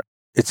smart.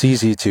 It's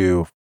easy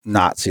to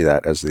not see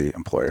that as the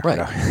employer. Right.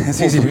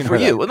 It's easy for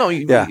you. Well, no,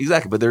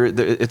 exactly. But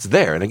it's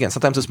there. And again,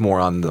 sometimes it's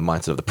more on the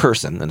mindset of the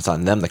person, and it's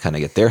on them to kind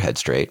of get their head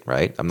straight,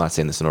 right? I'm not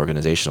saying this is an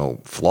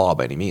organizational flaw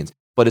by any means.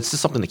 But it's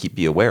just something to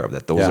be aware of,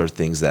 that those are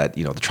things that,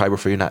 the try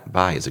before you not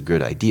buy is a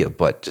good idea,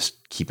 but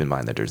just keep in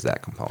mind that there's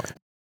that component.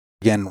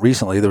 Again,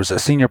 recently, there was a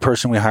senior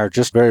person we hired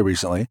just very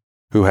recently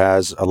who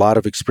has a lot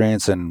of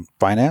experience in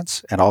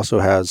finance and also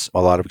has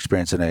a lot of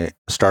experience in a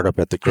startup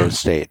at the growth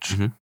stage.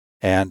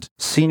 And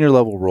senior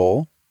level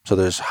role, so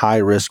there's high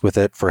risk with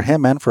it for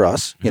him and for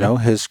us.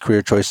 His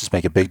career choices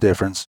make a big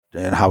difference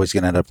in how he's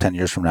going to end up 10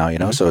 years from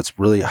now, So it's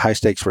really high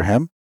stakes for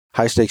him,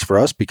 high stakes for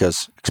us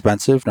because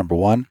expensive, number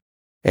one.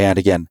 And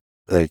again,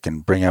 they can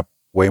bring up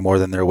way more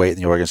than their weight in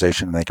the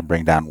organization, and they can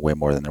bring down way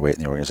more than their weight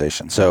in the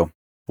organization. So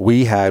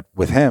we had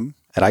with him,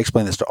 and I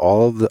explained this to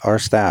all of our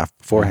staff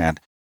beforehand,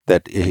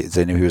 that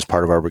they knew he was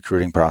part of our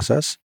recruiting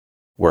process.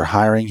 We're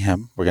hiring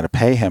him. We're going to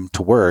pay him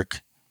to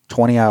work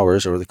 20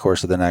 hours over the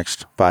course of the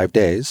next 5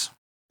 days,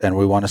 and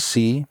we want to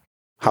see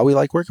how we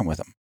like working with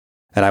him.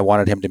 And I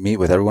wanted him to meet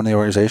with everyone in the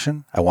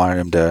organization. I wanted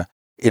him to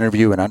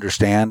interview and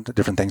understand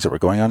different things that were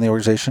going on in the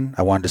organization.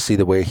 I wanted to see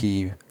the way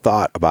he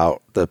thought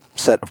about the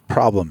set of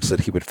problems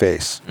that he would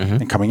face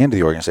in coming into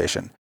the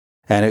organization.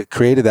 And it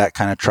created that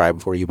kind of try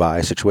before you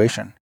buy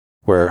situation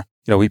where,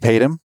 we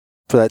paid him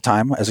for that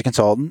time as a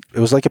consultant. It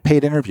was like a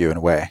paid interview in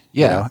a way.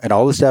 Yeah. And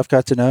all the staff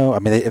got to know. I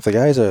mean, if the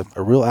guy's a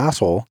real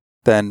asshole,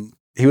 then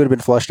he would have been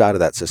flushed out of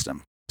that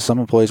system. Some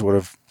employees would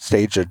have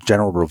staged a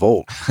general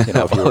revolt, if you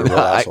were a real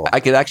asshole. I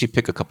could actually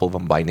pick a couple of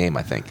them by name,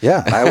 I think.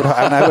 Yeah, and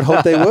I would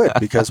hope they would,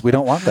 because we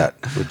don't want that.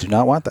 We do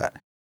not want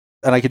that.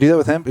 And I could do that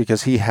with him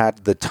because he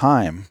had the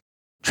time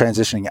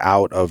transitioning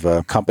out of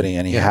a company,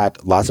 and he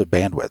had lots of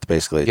bandwidth,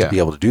 basically, to be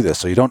able to do this.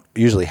 So you don't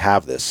usually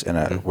have this in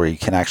where you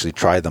can actually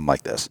try them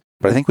like this.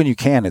 But I think when you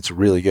can, it's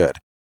really good.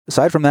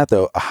 Aside from that,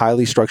 though, a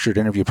highly structured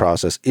interview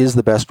process is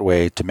the best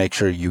way to make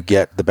sure you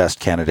get the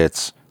best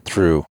candidates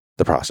through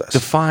the process.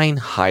 Define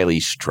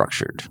highly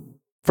structured.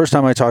 First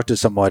time I talked to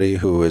somebody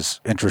who is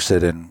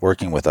interested in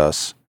working with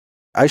us,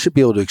 I should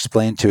be able to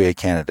explain to a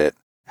candidate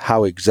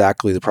how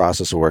exactly the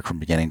process will work from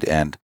beginning to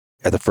end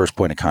at the first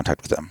point of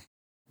contact with them.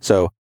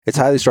 So it's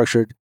highly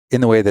structured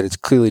in the way that it's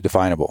clearly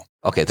definable.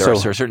 Okay, there are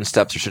certain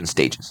steps or certain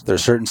stages. There are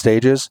certain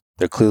stages.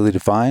 They're clearly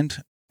defined.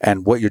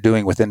 And what you're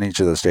doing within each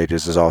of those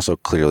stages is also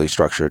clearly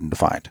structured and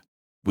defined.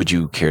 Would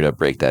you care to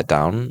break that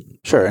down?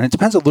 Sure. And it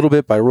depends a little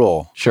bit by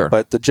role. Sure.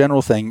 But the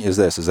general thing is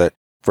that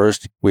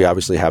first, we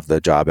obviously have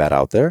the job ad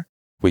out there.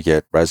 We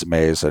get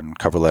resumes and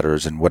cover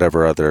letters and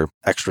whatever other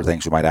extra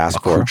things we might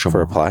ask for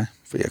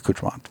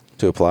accoutrement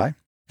to apply.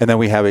 And then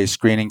we have a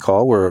screening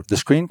call where the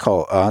screen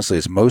call, honestly,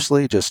 is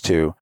mostly just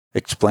to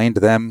explain to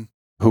them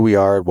who we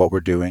are, what we're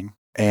doing.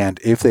 And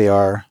if they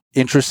are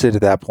interested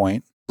at that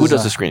point. Who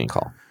does the screening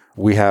call?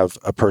 We have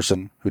a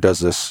person who does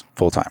this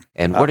full time.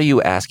 And what are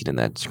you asking in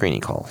that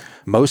screening call?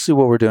 Mostly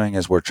what we're doing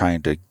is we're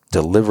trying to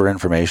deliver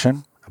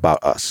information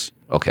about us.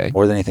 Okay.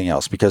 More than anything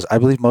else, because I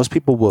believe most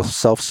people will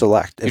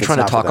self-select. You're trying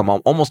to talk them,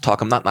 almost talk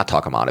them, not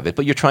talk them out of it,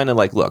 but you're trying to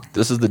like, look,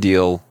 this is the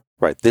deal.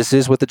 Right. This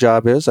is what the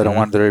job is. I don't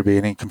want there to be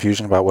any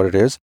confusion about what it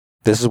is.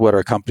 This is what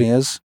our company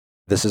is.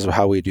 This is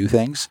how we do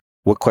things.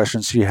 What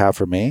questions do you have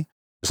for me?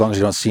 As long as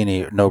you don't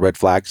see no red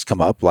flags come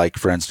up, like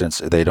for instance,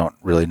 they don't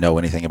really know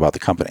anything about the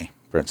company.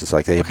 For instance,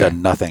 like they've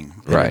done nothing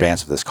in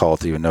advance of this call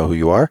to even know who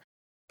you are.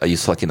 Are you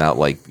selecting out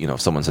like,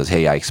 if someone says,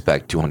 hey, I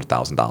expect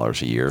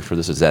 $200,000 a year for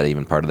this, is that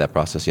even part of that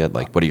process yet?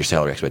 Like, what are your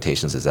salary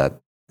expectations? Is that?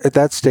 At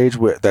that stage,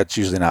 that's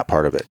usually not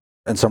part of it.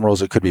 In some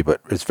roles it could be,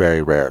 but it's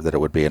very rare that it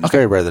would be. And it's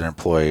very rare that an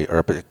employee or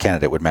a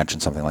candidate would mention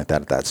something like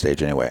that at that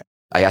stage anyway.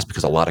 I ask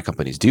because a lot of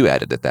companies do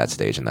add it at that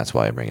stage, and that's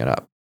why I bring it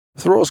up.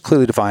 The role is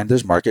clearly defined.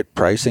 There's market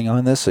pricing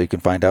on this, so you can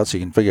find out, so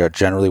you can figure out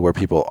generally where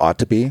people ought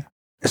to be.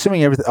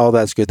 Assuming all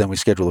that's good, then we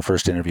schedule the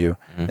first interview.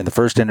 In the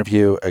first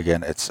interview,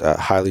 again, it's a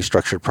highly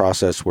structured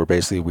process where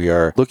basically we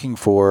are looking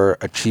for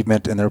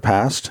achievement in their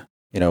past,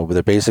 with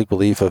a basic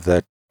belief of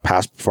that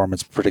past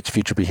performance predicts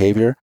future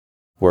behavior.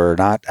 We're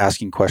not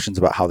asking questions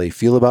about how they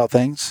feel about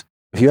things.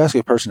 If you ask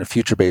a person a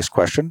future-based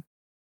question,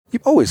 you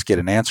always get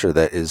an answer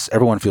that is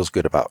everyone feels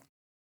good about.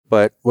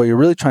 But what you're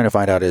really trying to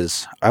find out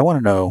is, I want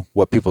to know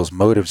what people's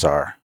motives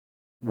are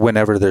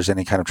whenever there's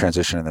any kind of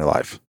transition in their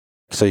life.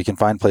 So you can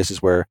find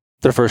places where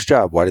their first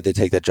job, why did they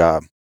take that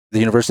job? The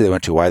university they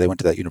went to, why they went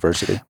to that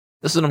university.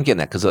 This is what I'm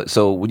getting at.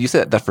 So when you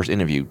said that first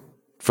interview,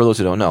 for those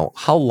who don't know,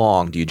 how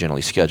long do you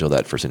generally schedule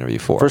that first interview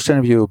for? First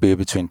interview will be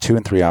between 2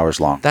 and 3 hours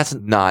long. That's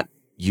not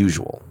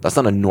usual. That's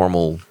not a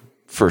normal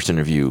first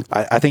interview.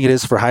 I think it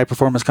is for high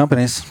performance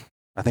companies.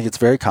 I think it's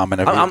very common.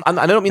 I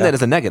don't mean that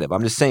as a negative.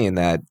 I'm just saying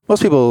that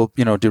most people,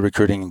 do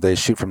recruiting, they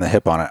shoot from the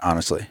hip on it,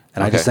 honestly.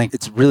 And I just think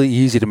it's really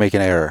easy to make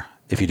an error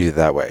if you do it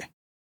that way.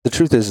 The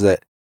truth is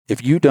that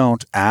if you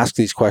don't ask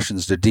these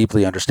questions to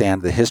deeply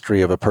understand the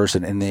history of a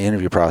person in the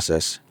interview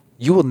process,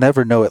 you will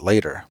never know it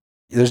later.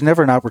 There's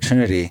never an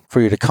opportunity for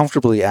you to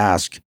comfortably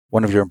ask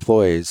one of your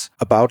employees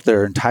about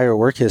their entire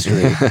work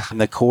history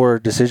and the core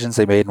decisions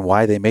they made and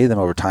why they made them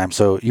over time.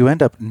 So you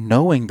end up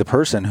knowing the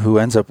person who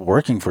ends up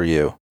working for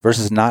you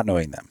versus not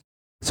knowing them.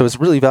 So it's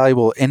really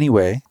valuable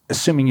anyway,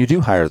 assuming you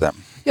do hire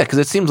them. Yeah, because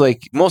it seems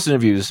like most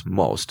interviews, I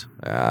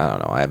don't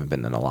know, I haven't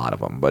been in a lot of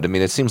them, but I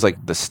mean, it seems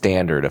like the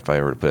standard, if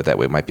I were to put it that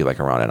way, might be like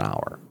around an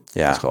hour.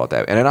 Yeah. Let's call it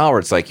that. And an hour,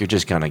 it's like you're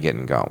just kind of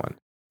getting going.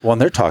 Well,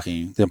 and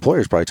the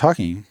employer's probably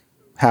talking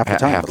half the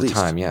time. Half the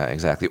time, yeah,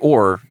 exactly.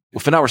 Or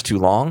if an hour's too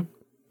long,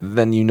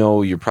 then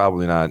you're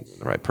probably not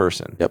the right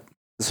person. Yep.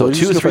 So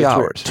 2 to 3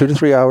 hours. 2 to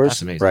 3 hours.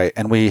 That's amazing. Right.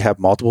 And we have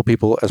multiple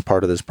people as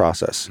part of this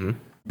process.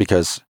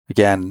 Because,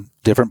 again,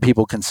 different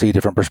people can see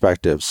different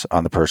perspectives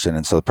on the person.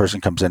 And so the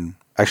person comes in,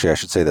 actually, I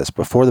should say this,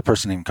 before the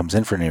person even comes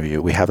in for an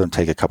interview, we have them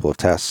take a couple of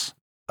tests.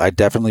 I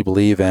definitely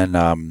believe in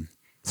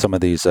some of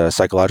these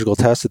psychological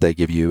tests that they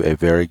give you a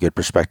very good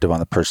perspective on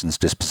the person's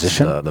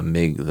disposition.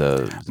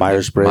 The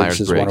Myers-Briggs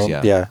is one of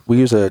them. Yeah. We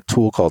use a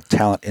tool called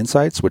Talent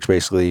Insights, which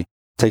basically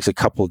takes a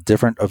couple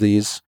different of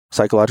these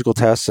psychological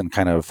tests and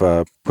kind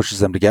of pushes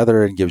them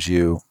together and gives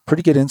you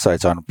pretty good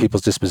insights on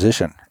people's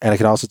disposition. And it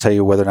can also tell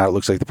you whether or not it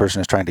looks like the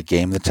person is trying to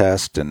game the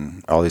test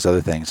and all these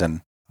other things.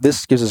 And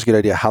this gives us a good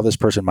idea how this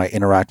person might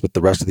interact with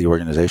the rest of the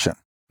organization.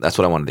 That's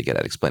what I wanted to get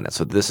at. Explain that.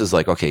 So this is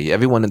like, okay,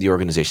 everyone in the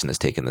organization has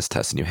taken this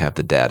test and you have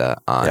the data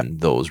on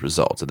those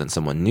results. And then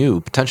someone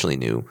potentially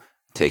new,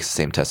 takes the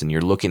same test and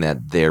you're looking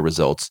at their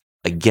results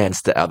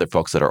against the other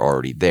folks that are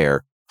already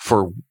there.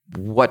 For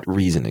what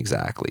reason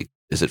exactly?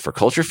 Is it for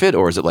culture fit,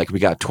 or is it like we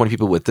got 20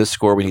 people with this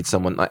score, we need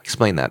someone?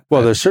 Explain that.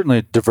 Well, there's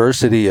certainly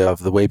diversity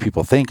of the way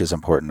people think is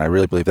important. I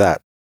really believe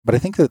that. But I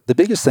think that the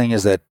biggest thing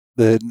is that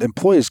the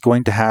employee is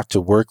going to have to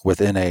work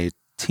within a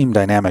team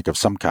dynamic of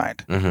some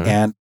kind.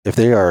 And if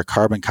they are a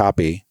carbon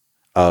copy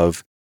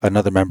of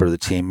another member of the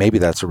team, maybe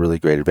that's a really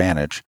great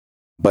advantage,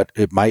 but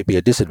it might be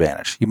a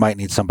disadvantage. You might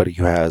need somebody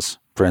who has,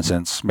 for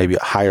instance, maybe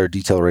a higher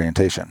detail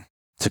orientation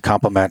to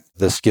complement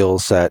the skill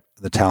set,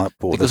 the talent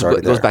pool that's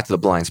already there. It goes back to the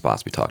blind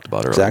spots we talked about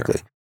earlier.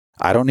 Exactly.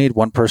 I don't need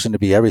one person to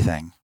be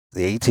everything.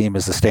 The A team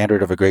is the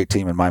standard of a great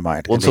team in my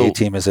mind. Well, and the A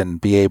team is in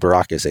B.A.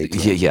 Baraka's A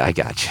team. Yeah, I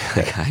got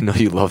you. I know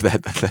you love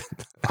that.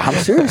 I'm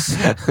serious.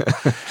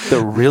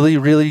 They're really,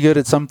 really good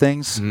at some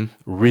things,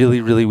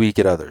 really, really weak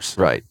at others.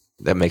 Right.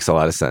 That makes a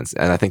lot of sense.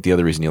 And I think the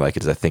other reason you like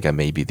it is I think I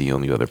may be the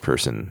only other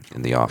person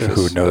in the office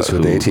who knows who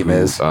the A team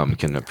is.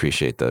 Can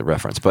appreciate the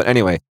reference. But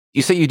anyway,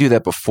 you say you do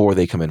that before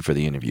they come in for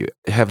the interview.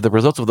 Have the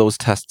results of those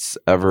tests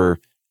ever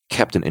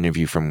kept an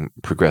interview from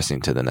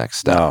progressing to the next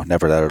step? No,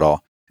 never that at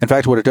all. In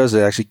fact, what it does,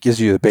 it actually gives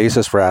you the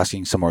basis for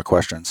asking some more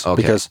questions.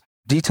 Okay. Because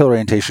detail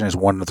orientation is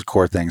one of the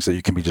core things that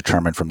you can be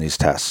determined from these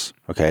tests.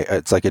 Okay.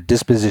 It's like a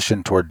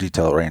disposition toward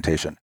detail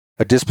orientation,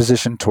 a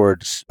disposition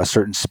towards a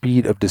certain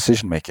speed of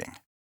decision making,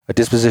 a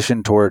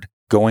disposition toward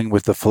going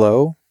with the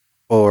flow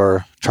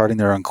or charting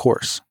their own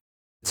course.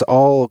 It's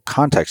all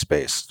context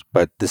based,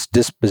 but this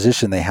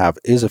disposition they have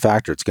is a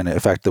factor. It's going to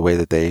affect the way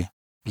that they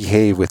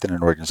behave within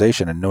an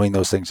organization. And knowing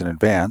those things in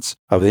advance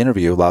of the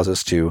interview allows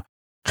us to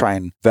try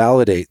and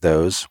validate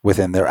those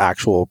within their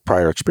actual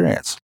prior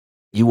experience.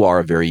 You are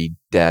a very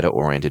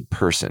data-oriented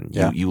person.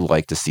 Yeah. You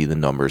like to see the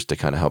numbers to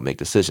kind of help make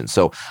decisions.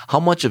 So how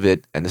much of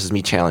it, and this is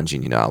me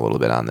challenging you now a little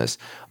bit on this,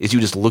 is you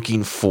just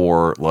looking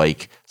for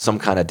like some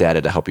kind of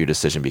data to help your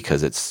decision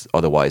because it's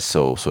otherwise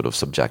so sort of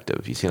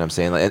subjective? You see what I'm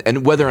saying?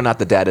 And whether or not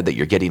the data that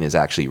you're getting is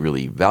actually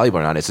really valuable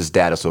or not, it's just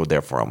data, so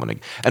therefore I'm going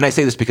to... And I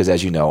say this because,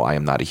 as you know, I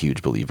am not a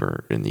huge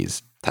believer in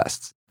these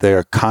tests.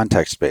 They're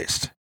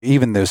context-based.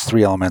 Even those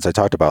 3 elements I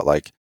talked about,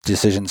 like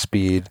decision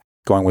speed,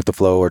 going with the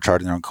flow or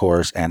charting their own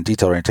course, and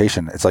detail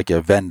orientation, it's like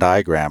a Venn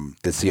diagram.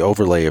 It's the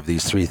overlay of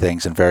these 3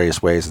 things in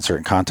various ways in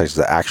certain contexts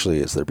that actually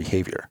is their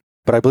behavior.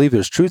 But I believe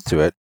there's truth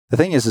to it. The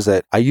thing is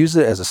that I use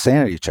it as a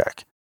sanity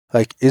check.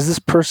 Like, is this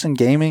person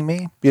gaming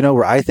me?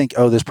 Where I think,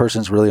 oh, this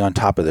person's really on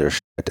top of their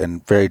shit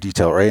and very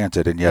detail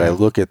oriented. And yet I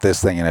look at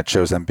this thing and it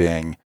shows them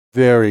being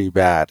very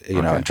bad,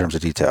 in terms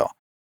of detail.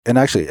 And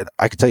actually,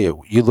 I can tell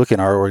you, you look in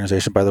our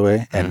organization, by the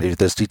way, and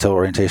this detail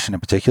orientation in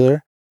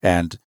particular,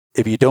 and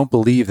if you don't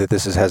believe that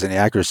this has any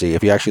accuracy,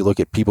 if you actually look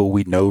at people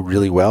we know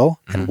really well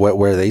and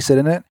where they sit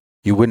in it,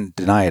 you wouldn't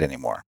deny it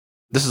anymore.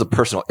 This is a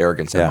personal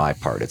arrogance on my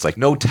part. It's like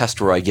no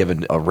test where I give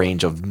a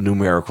range of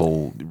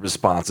numerical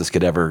responses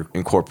could ever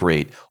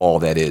incorporate all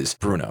that is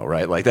Bruno,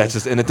 right? Like that's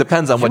just, and it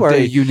depends on what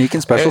day. day. A unique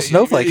and special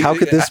snowflake. How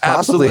could this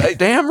possibly? Absolutely,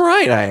 damn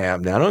right I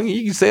am. Now,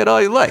 you can say it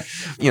all you like,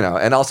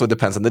 and also it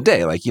depends on the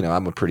day. Like,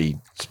 I'm a pretty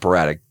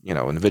sporadic,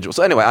 individual.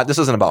 So anyway, this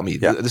isn't about me.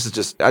 Yeah. This is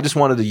just, I just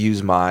wanted to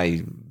use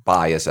my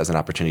bias as an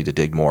opportunity to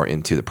dig more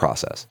into the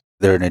process.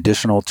 They're an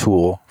additional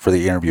tool for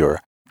the interviewer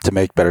to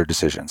make better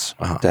decisions,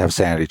 to have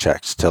sanity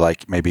checks, to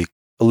like maybe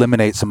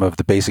eliminate some of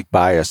the basic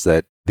bias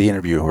that the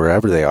interviewer,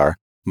 wherever they are,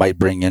 might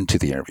bring into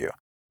the interview.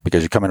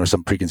 Because you come in with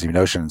some preconceived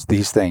notions,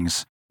 these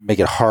things make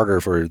it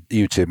harder for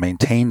you to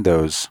maintain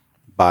those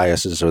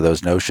biases or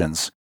those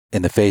notions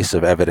in the face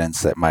of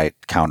evidence that might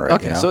counter it.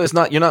 Okay, so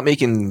you're not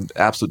making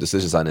absolute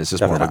decisions on it. It's just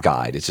Definitely more of a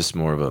guide. It's just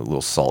more of a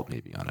little salt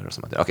maybe on it or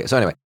something like that. Okay, so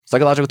anyway,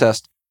 psychological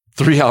test,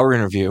 3-hour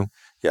interview.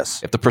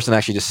 Yes. If the person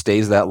actually just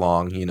stays that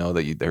long,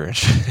 that they're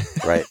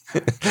interested. Right.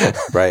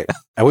 Right.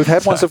 And we've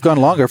had ones that have gone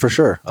longer for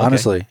sure,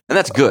 honestly. And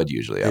that's good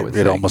usually, I would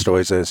think. It almost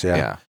always is,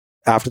 yeah.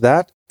 After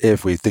that,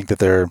 if we think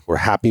that we're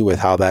happy with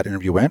how that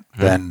interview went,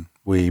 then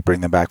we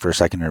bring them back for a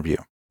second interview.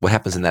 What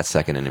happens in that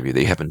second interview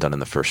that you haven't done in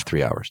the first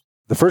 3 hours?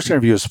 The first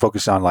interview is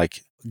focused on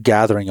like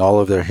gathering all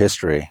of their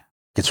history.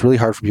 It's really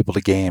hard for people to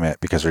game it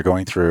because they're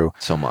going through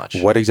so much.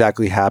 What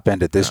exactly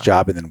happened at this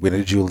job, and then when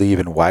did you leave,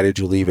 and why did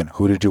you leave, and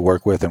who did you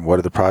work with, and what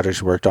are the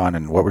projects you worked on,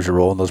 and what was your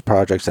role in those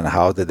projects, and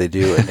how did they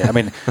do? And I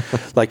mean,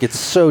 like it's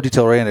so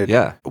detail oriented.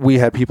 Yeah. We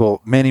had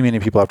people, many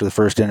people after the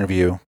first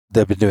interview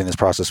that have been doing this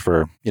process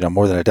for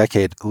more than a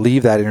decade,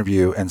 leave that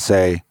interview and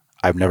say,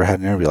 "I've never had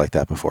an interview like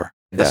that before."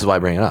 This is why I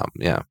bring it up.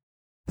 Yeah.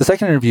 The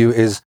second interview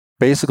is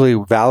basically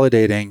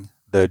validating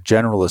the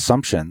general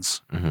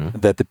assumptions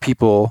that the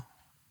people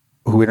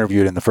who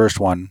interviewed in the first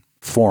one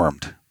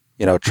formed,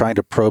 trying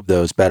to probe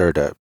those better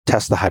to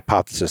test the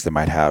hypothesis they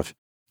might have.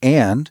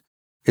 And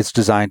it's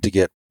designed to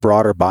get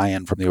broader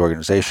buy-in from the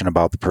organization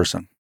about the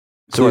person.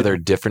 So are there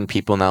different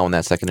people now in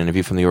that second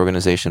interview from the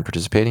organization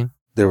participating?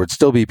 There would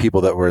still be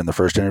people that were in the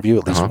first interview,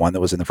 at least one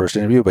that was in the first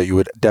interview, but you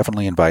would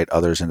definitely invite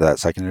others into that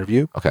second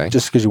interview. Okay.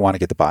 Just because you want to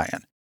get the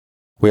buy-in.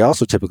 We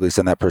also typically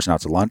send that person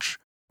out to lunch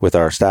with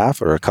our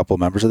staff or a couple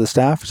members of the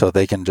staff so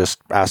they can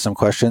just ask some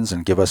questions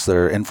and give us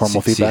their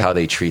informal feedback. See how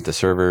they treat the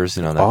servers,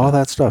 all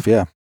that stuff,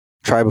 yeah.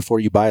 Try before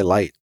you buy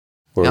light,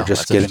 or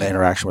just getting the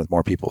interaction with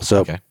more people.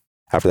 So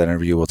after that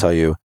interview, we'll tell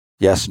you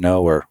yes,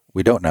 no, or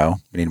we don't know,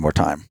 we need more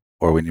time,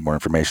 or we need more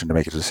information to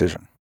make a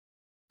decision.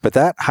 But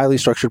that highly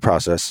structured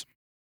process,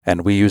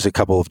 and we use a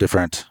couple of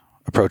different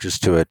approaches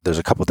to it. There's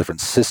a couple of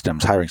different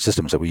systems, hiring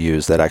systems that we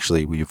use that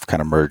actually we've kind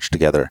of merged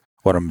together.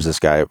 One of them is this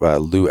guy,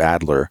 Lou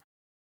Adler.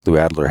 Lou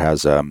Adler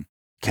has, can't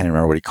even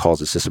remember what he calls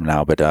the system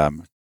now, but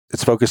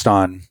it's focused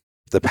on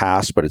the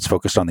past, but it's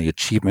focused on the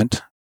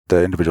achievement,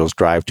 the individual's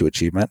drive to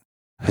achievement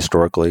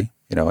historically,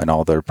 in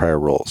all their prior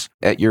roles.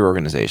 At your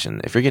organization,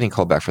 if you're getting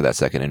called back for that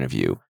second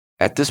interview,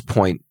 at this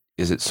point,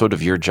 is it sort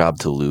of your job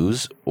to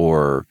lose,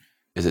 or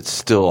is it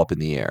still up in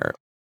the air?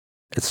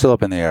 It's still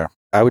up in the air.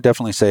 I would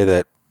definitely say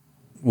that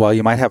while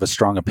you might have a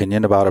strong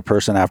opinion about a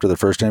person after the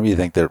first interview, you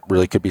think there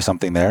really could be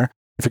something there.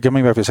 If you're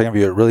coming back for the second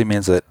interview, it really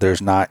means that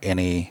there's not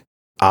any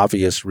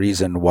obvious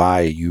reason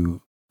why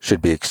you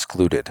should be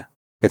excluded.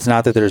 It's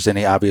not that there's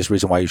any obvious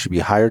reason why you should be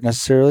hired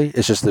necessarily.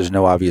 It's just there's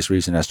no obvious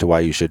reason as to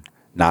why you should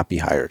not be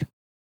hired.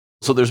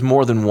 So there's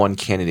more than one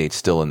candidate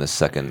still in the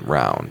second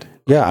round.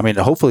 Yeah, I mean,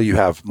 hopefully you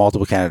have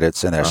multiple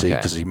candidates in there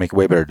because you make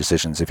way better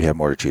decisions if you have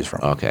more to choose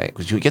from. Okay,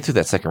 because you get through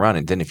that second round,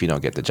 and then if you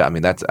don't get the job, I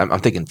mean, I'm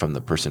thinking from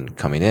the person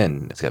coming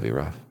in, it's got to be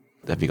rough.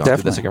 Have you gone through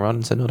the second round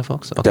and said no to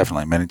folks? Okay.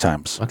 Definitely, many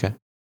times. Okay.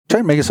 Try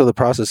to make it so the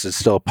process is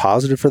still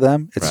positive for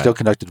them. It's still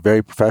conducted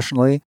very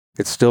professionally.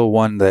 It's still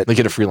one that they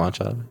get a free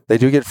lunch out of it. They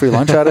do get free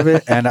lunch out of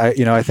it, and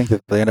I think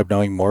that they end up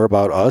knowing more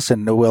about us,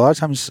 and a lot of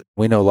times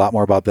we know a lot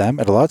more about them,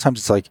 and a lot of times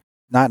it's like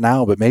not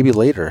now, but maybe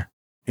later.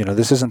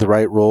 this isn't the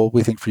right role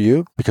we think for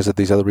you because of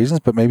these other reasons,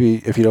 but maybe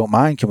if you don't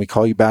mind, can we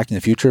call you back in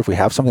the future if we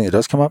have something that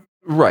does come up?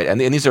 Right. And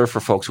these are for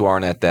folks who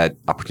aren't at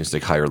that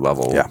opportunistic higher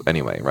level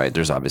anyway, right?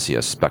 There's obviously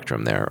a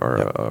spectrum there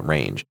or a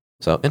range.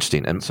 So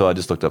interesting. And so I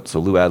just looked up, so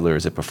Lou Adler,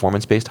 is it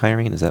performance-based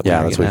hiring? Is that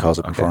Yeah, that's what he calls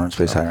it,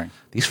 performance-based hiring.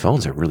 These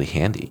phones are really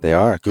handy. They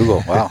are.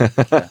 Google. Wow.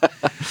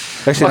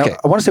 Actually,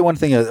 I want to say one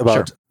thing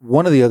about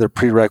one of the other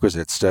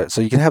prerequisites.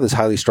 So you can have this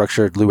highly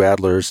structured Lou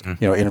Adler's,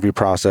 interview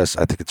process.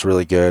 I think it's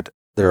really good.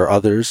 There are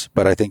others,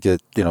 but I think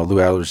that, Lou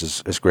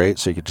Adler's is great.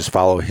 So you could just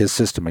follow his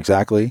system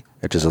exactly,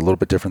 which is a little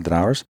bit different than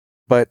ours.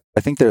 But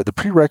I think the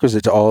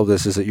prerequisite to all of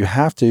this is that you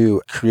have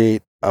to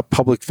create a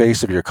public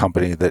face of your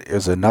company that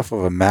is enough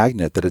of a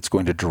magnet that it's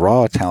going to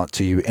draw talent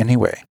to you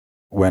anyway.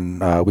 When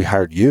we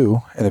hired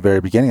you in the very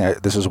beginning,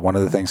 this was one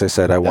of the things I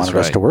said I wanted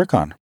us to work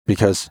on,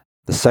 because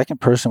the second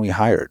person we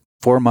hired,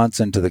 4 months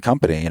into the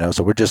company,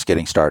 so we're just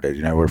getting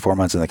started. We're 4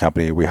 months in the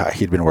company.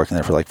 He'd been working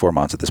there for like 4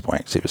 months at this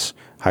point. So he was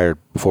hired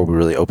before we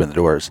really opened the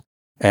doors.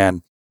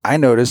 And I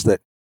noticed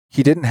that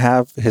he didn't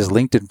have his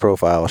LinkedIn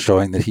profile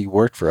showing that he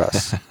worked for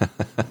us.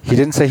 He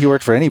didn't say he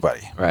worked for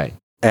anybody. Right.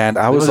 And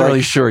I was wasn't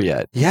really sure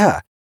yet.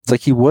 Yeah. It's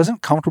like he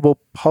wasn't comfortable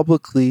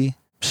publicly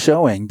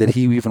showing that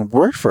he even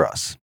worked for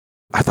us.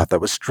 I thought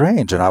that was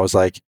strange. And I was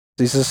like,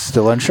 he's just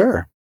still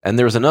unsure. And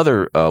there was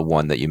another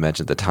one that you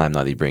mentioned at the time,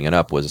 now that you bring it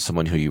up, was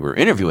someone who you were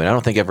interviewing. I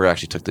don't think ever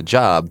actually took the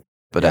job,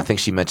 but I think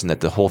she mentioned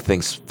that the whole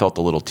thing felt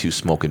a little too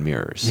smoke and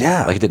mirrors.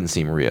 Yeah. Like it didn't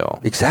seem real.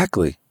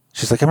 Exactly.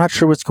 She's like, I'm not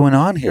sure what's going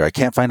on here. I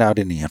can't find out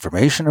any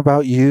information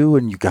about you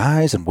and you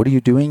guys and what are you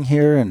doing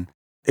here? And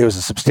it was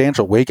a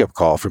substantial wake-up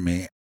call for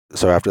me.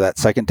 So after that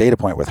second data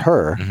point with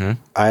her,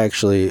 I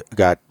actually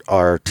got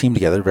our team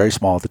together, very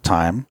small at the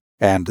time,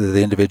 and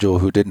the individual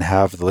who didn't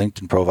have the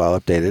LinkedIn profile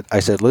updated,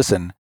 I said,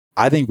 listen,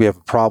 I think we have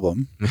a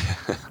problem.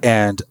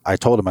 And I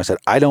told him, I said,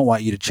 I don't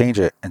want you to change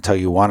it until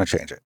you want to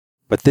change it.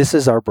 But this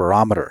is our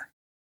barometer.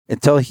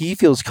 Until he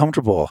feels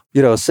comfortable,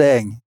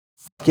 saying,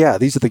 yeah,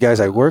 these are the guys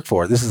I work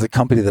for. This is the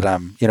company that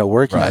I'm,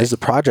 working on. This is the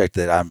project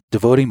that I'm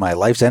devoting my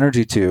life's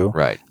energy to.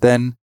 Right.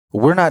 Then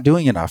we're not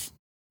doing enough.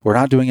 We're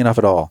not doing enough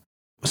at all.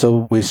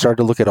 So we started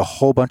to look at a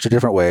whole bunch of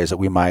different ways that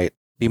we might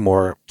be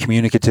more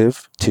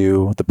communicative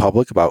to the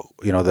public about,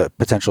 the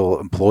potential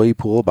employee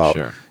pool, about,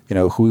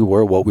 who we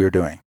were, what we were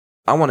doing.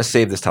 I want to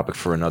save this topic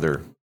for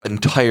another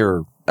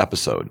entire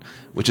episode,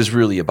 which is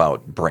really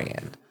about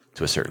brand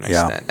to a certain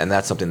extent. And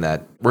that's something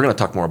that we're going to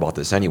talk more about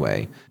this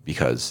anyway,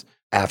 because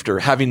after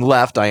having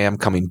left, I am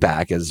coming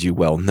back, as you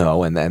well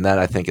know. And that,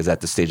 I think, is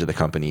at the stage of the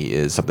company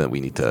is something that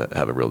we need to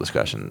have a real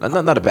discussion. Not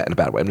in a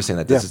bad way. I'm just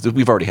saying that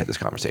we've already had this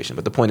conversation.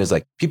 But the point is,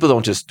 like, people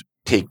don't just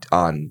take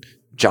on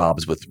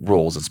jobs with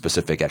roles and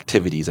specific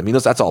activities. I mean,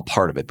 that's all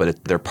part of it,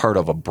 but they're part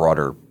of a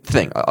broader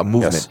thing, a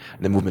movement. Yes.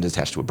 And the movement is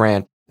attached to a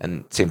brand.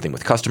 And same thing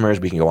with customers.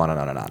 We can go on and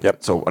on and on.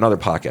 Yep. So another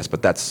podcast,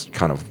 but that's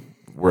kind of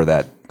where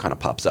that kind of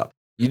pops up.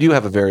 You do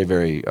have a very,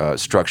 very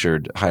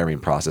structured hiring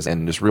process.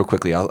 And just real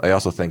quickly, I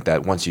also think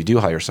that once you do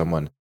hire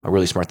someone, a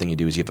really smart thing you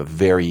do is you have a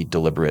very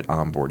deliberate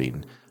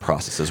onboarding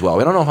process as well.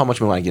 I don't know how much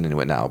we want to get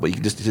into it now, but you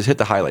can just hit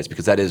the highlights,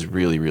 because that is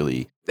really,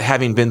 really,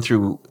 having been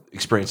through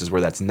experiences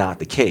where that's not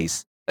the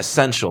case,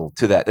 essential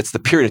to that. It's the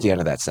period at the end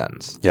of that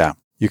sentence. Yeah.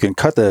 You can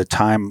cut the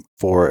time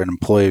for an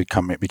employee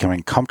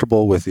becoming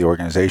comfortable with the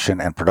organization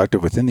and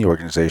productive within the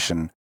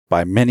organization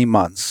by many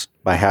months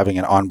by having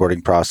an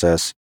onboarding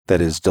process that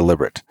is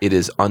deliberate. It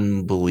is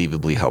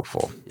unbelievably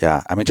helpful.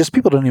 Yeah. I mean, just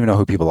people don't even know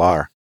who people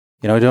are.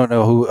 You don't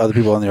know who other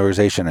people in the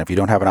organization. If you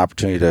don't have an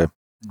opportunity to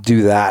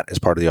do that as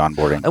part of the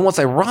onboarding. And what's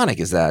ironic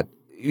is that,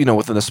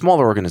 within a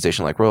smaller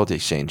organization like Royalty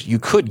Exchange, you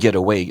could get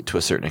away to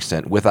a certain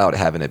extent without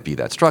having it be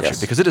that structured,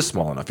 because it is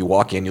small enough. You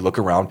walk in, you look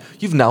around,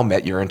 you've now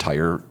met your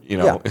entire, you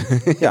know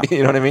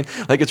what I mean?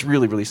 Like, it's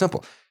really, really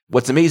simple.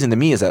 What's amazing to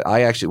me is that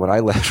when I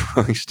left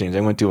Royalty Exchange,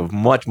 I went to a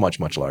much, much,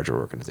 much larger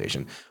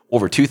organization,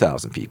 over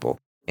 2,000 people.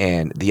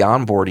 And the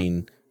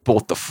onboarding,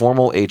 both the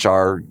formal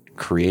HR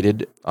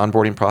created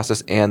onboarding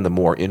process and the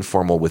more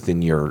informal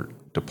within your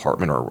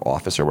department or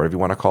office or whatever you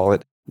want to call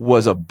it,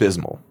 was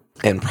abysmal.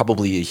 And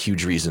probably a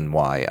huge reason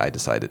why I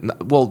decided,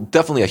 well,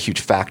 definitely a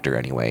huge factor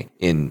anyway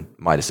in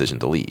my decision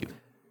to leave.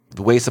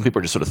 The way some people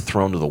are just sort of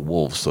thrown to the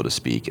wolves, so to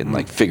speak, and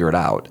like figure it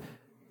out.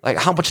 Like,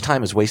 how much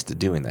time is wasted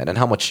doing that, and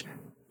how much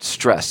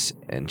stress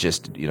and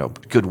just,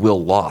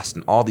 goodwill lost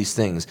and all these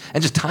things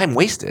and just time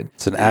wasted.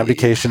 It's an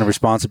abdication of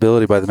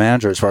responsibility by the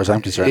manager as far as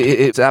I'm concerned.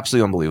 It's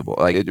absolutely unbelievable.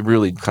 Like, it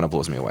really kind of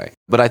blows me away.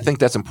 But I think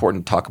that's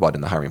important to talk about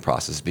in the hiring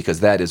process,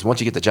 because that is,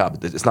 once you get the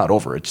job, it's not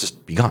over. It's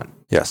just begun.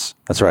 Yes,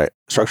 that's right.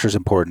 Structure is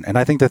important. And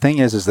I think the thing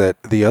is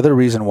that the other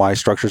reason why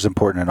structure is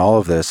important in all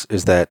of this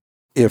is that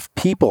if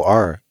people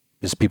are,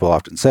 as people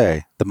often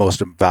say, the most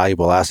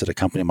valuable asset a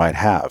company might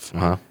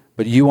have,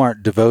 but you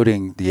aren't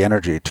devoting the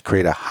energy to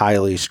create a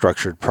highly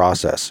structured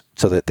process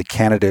so that the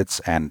candidates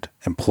and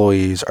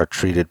employees are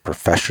treated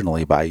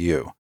professionally by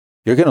you,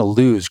 you're going to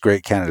lose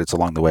great candidates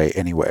along the way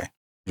anyway.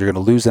 You're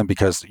going to lose them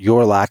because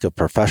your lack of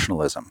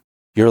professionalism,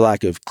 your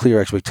lack of clear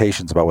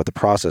expectations about what the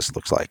process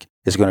looks like,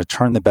 is going to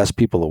turn the best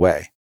people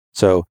away.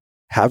 So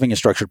having a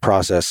structured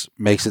process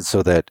makes it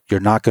so that you're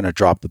not going to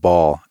drop the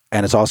ball.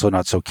 And it's also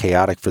not so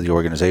chaotic for the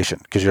organization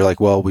because you're like,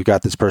 well, we've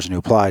got this person who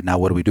applied. Now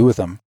what do we do with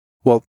them?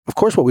 Well, of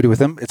course, what we do with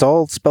them, it's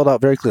all spelled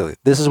out very clearly.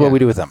 This is what we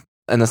do with them.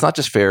 And that's not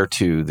just fair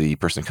to the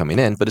person coming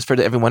in, but it's fair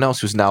to everyone else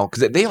who's now,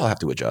 because they all have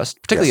to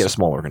adjust, particularly at a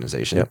small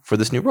organization, for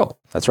this new role.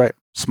 That's right.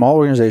 Small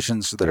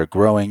organizations that are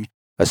growing,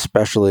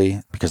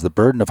 especially because the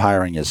burden of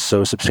hiring is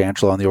so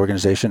substantial on the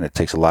organization, it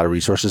takes a lot of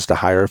resources to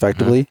hire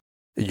effectively.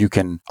 You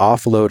can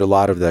offload a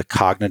lot of the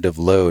cognitive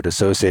load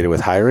associated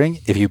with hiring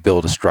if you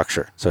build a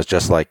structure. So it's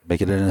just like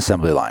make it an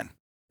assembly line.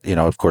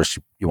 Of course,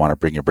 you want to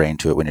bring your brain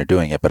to it when you're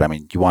doing it, but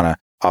you want to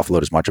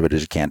offload as much of it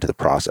as you can to the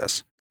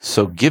process.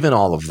 So given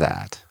all of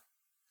that,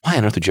 why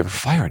on earth would you ever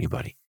fire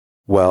anybody?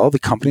 Well, the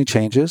company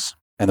changes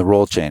and the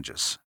role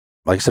changes.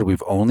 Like I said,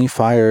 we've only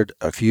fired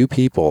a few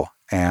people,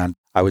 and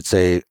I would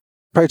say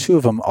probably 2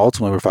 of them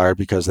ultimately were fired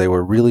because they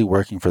were really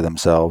working for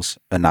themselves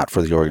and not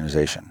for the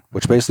organization,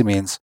 which basically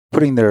means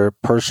putting their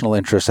personal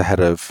interests ahead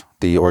of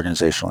the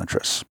organizational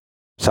interests.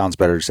 Sounds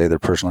better to say their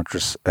personal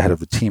interests ahead of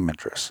the team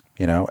interests,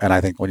 And I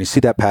think when you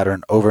see that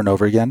pattern over and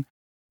over again,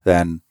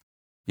 then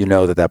you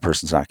know that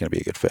person's not going to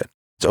be a good fit.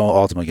 It's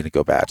ultimately going to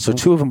go bad. So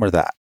 2 of them were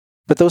that.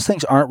 But those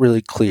things aren't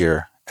really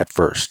clear at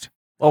first.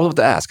 Well, I would have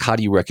to ask, how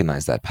do you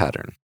recognize that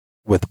pattern?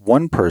 With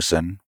one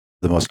person,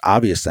 the most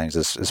obvious things,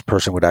 this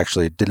person would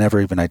actually never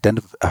even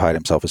identify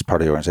himself as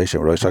part of the organization.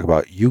 Would always talk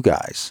about you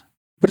guys.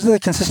 But it's a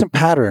consistent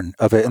pattern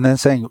of it. And then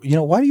saying,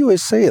 why do you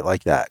always say it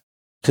like that?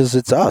 Because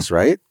it's us,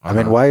 right?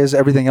 Why is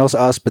everything else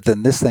us, but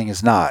then this thing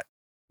is not?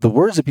 The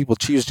words that people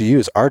choose to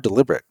use are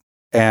deliberate.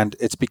 And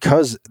it's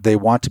because they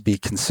want to be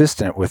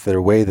consistent with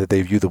their way that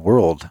they view the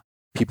world.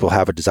 People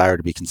have a desire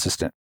to be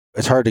consistent.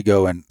 It's hard to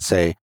go and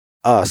say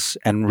us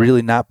and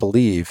really not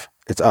believe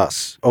it's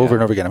us over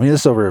and over again.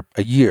 This is over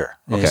a year.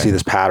 And you see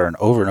this pattern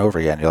over and over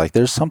again. You're like,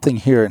 there's something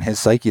here in his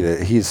psyche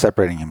that he's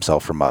separating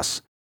himself from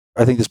us.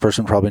 I think this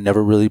person probably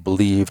never really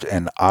believed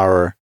in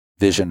our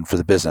vision for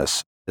the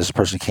business. This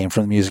person came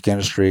from the music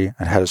industry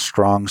and had a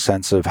strong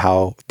sense of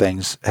how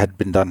things had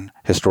been done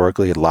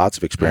historically, had lots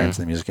of experience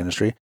in the music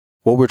industry.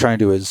 What we're trying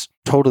to do is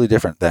totally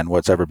different than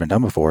what's ever been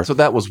done before. So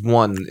that was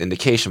one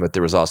indication, but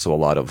there was also a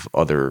lot of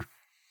other,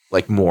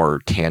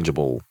 more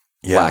tangible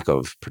lack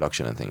of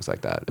production and things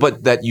like that.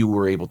 But that you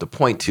were able to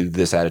point to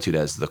this attitude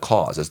as the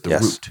cause, as the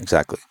root.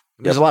 Exactly.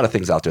 There's a lot of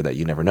things out there that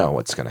you never know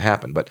what's going to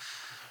happen, but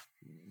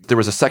there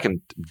was a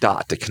second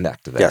dot to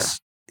connect there.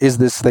 Yes. Is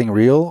this thing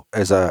real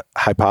as a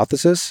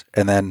hypothesis?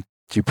 And then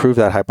do you prove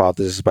that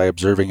hypothesis by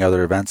observing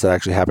other events that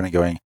actually happen and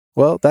going,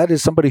 well, that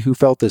is somebody who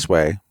felt this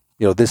way.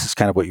 This is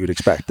kind of what you would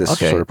expect, this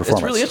sort of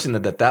performance. It's really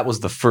interesting that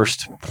was the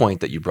first point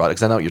that you brought,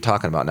 because I know what you're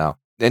talking about now.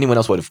 Anyone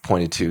else would have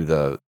pointed to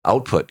the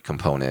output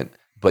component,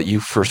 but you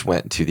first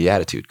went to the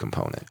attitude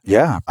component.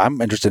 Yeah,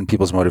 I'm interested in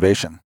people's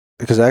motivation.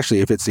 Because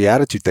actually, if it's the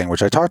attitude thing,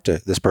 which I talked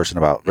to this person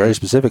about very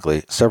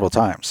specifically several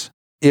times,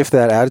 if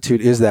that attitude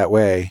is that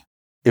way,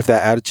 if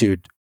that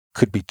attitude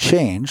could be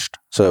changed,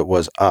 so it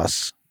was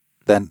us,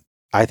 then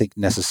I think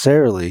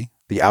necessarily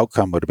the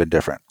outcome would have been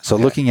different. So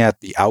looking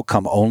at the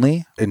outcome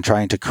only and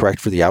trying to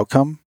correct for the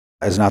outcome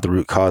is not the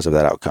root cause of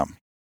that outcome.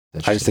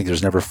 I just think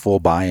there's never full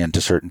buy-in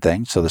to certain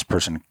things. So this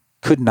person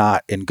could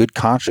not, in good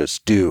conscience,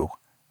 do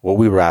what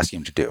we were asking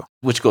him to do.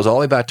 Which goes all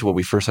the way back to what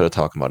we first started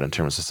talking about in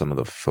terms of some of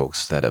the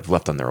folks that have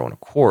left on their own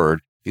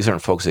accord. These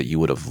aren't folks that you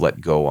would have let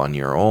go on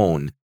your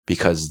own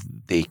because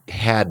they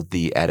had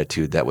the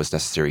attitude that was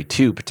necessary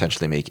to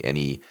potentially make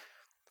any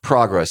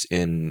progress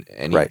in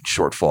any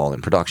shortfall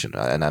in production.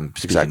 And I'm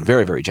speaking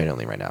very, very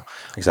genuinely right now.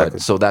 Exactly.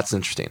 So that's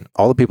interesting.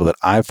 All the people that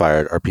I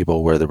fired are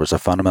people where there was a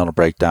fundamental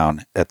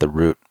breakdown at the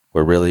root,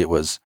 where really it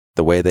was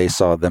the way they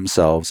saw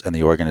themselves and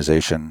the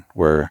organization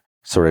were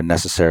sort of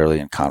necessarily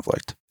in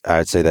conflict.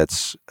 I'd say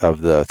that's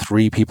of the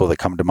 3 people that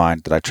come to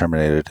mind that I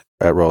terminated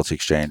at Royalty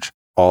Exchange,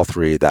 all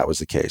 3, that was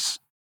the case.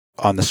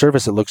 On the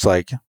surface, it looks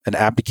like an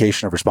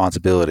abdication of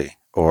responsibility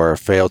or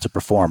fail to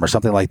perform or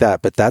something like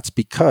that. But that's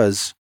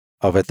because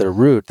of at their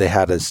root, they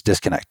had this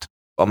disconnect.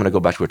 I'm going to go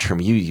back to a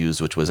term you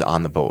used, which was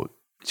on the boat.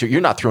 So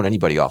you're not throwing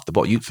anybody off the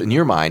boat. In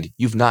your mind,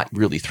 you've not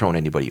really thrown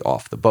anybody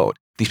off the boat.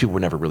 These people were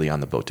never really on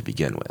the boat to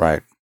begin with.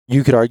 Right.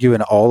 You could argue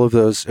in all of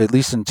those, at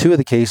least in 2 of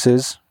the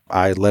cases,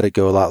 I let it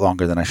go a lot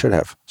longer than I should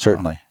have,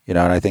 certainly. And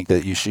I think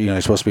that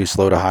you're supposed to be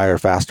slow to hire,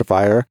 fast to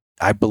fire.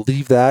 I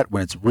believe that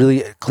when it's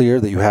really clear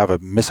that you have a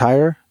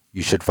mishire,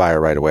 you should fire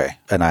right away.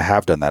 And I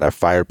have done that. I've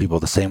fired people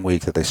the same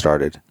week that they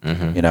started,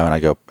 and I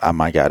go, oh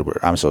my God,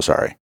 I'm so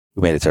sorry.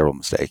 We made a terrible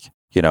mistake.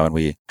 And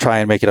we try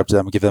and make it up to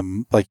them, give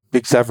them like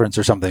big severance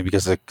or something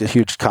because a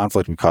huge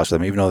conflict would cost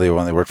them, even though they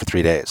only worked for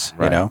 3 days,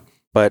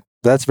 But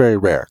that's very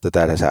rare that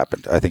has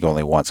happened. I think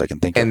only once I can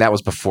think of. And that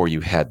was before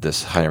you had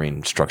this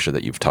hiring structure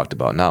that you've talked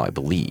about now, I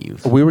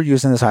believe. We were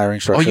using this hiring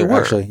structure. Oh, you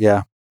were? Actually,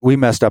 yeah. We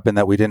messed up in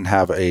that we didn't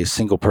have a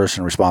single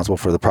person responsible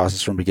for the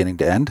process from beginning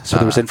to end. So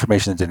there was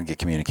information that didn't get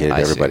communicated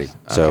to everybody.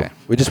 So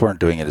we just weren't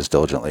doing it as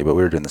diligently, but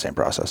we were doing the same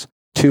process.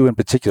 2 in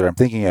particular, I'm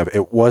thinking of,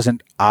 it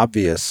wasn't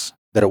obvious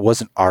that it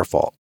wasn't our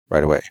fault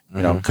right away.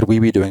 Could we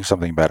be doing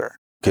something better?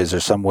 Because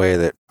there's some way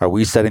that, are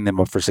we setting them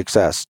up for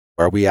success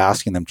Are we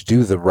asking them to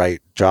do the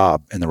right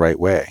job in the right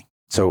way?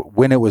 So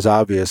when it was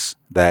obvious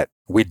that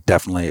we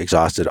definitely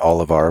exhausted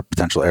all of our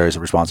potential areas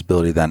of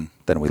responsibility, then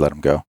we let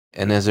them go.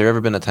 And has there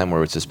ever been a time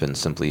where it's just been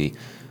simply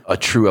a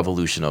true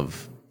evolution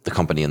of the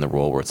company and the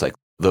role where it's like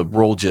the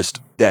role just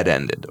dead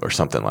ended or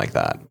something like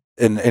that?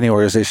 In any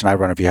organization I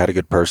run, if you had a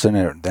good person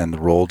and the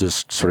role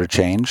just sort of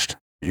changed,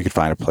 you could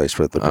find a place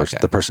for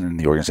the person in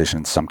the organization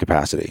in some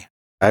capacity.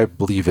 I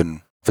believe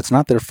in, if it's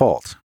not their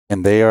fault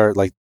and they are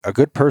like a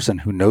good person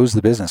who knows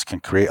the business can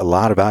create a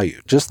lot of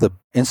value. Just the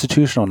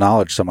institutional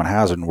knowledge someone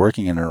has in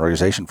working in an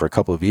organization for a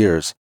couple of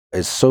years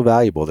is so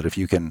valuable that if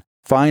you can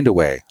find a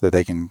way that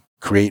they can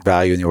create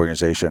value in the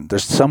organization,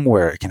 there's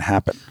somewhere it can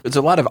happen. There's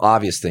a lot of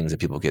obvious things that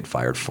people get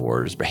fired for.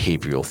 There's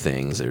behavioral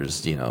things.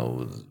 There's,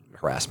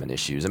 harassment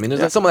issues. I mean,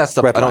 there's some of that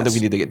stuff I don't think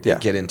we need to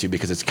get into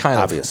because it's kind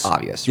of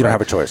obvious. You don't have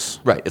a choice.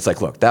 Right. It's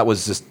like, look, that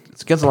was just,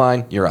 it's against the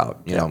line. You're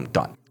out.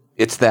 Done.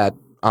 It's that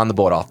on the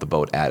boat, off the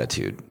boat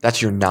attitude.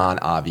 That's your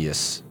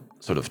non-obvious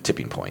sort of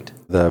tipping point.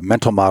 The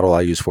mental model I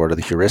use for it, or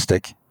the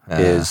heuristic,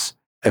 is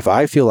if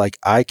I feel like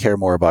I care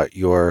more about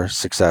your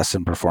success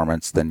and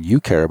performance than you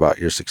care about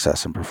your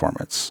success and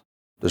performance,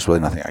 there's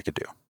really nothing I could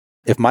do.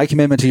 If my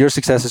commitment to your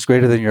success is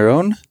greater than your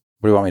own,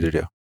 what do you want me to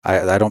do?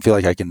 I don't feel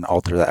like I can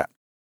alter that.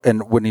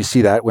 And when you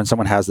see that, when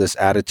someone has this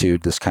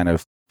attitude, this kind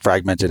of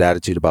fragmented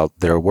attitude about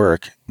their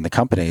work in the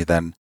company,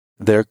 then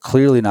they're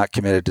clearly not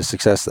committed to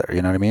success there.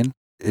 You know what I mean?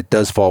 It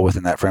does fall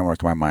within that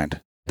framework in my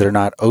mind. They're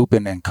not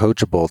open and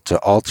coachable to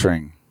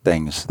altering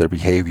things, their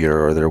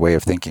behavior or their way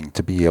of thinking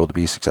to be able to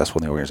be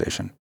successful in the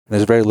organization.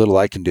 There's very little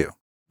I can do.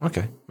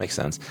 Okay. Makes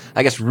sense.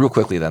 I guess real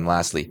quickly then,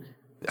 lastly,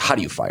 how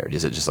do you fire?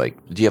 Is it just like,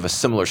 do you have a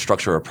similar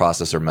structure or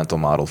process or mental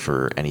model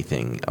for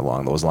anything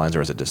along those lines,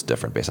 or is it just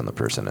different based on the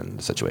person and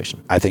the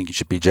situation? I think you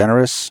should be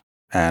generous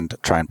and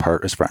try and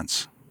part as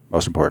friends,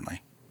 most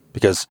importantly,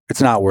 because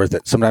it's not worth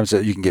it. Sometimes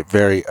you can get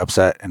very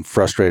upset and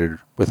frustrated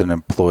with an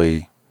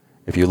employee.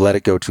 If you let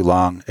it go too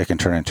long, it can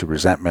turn into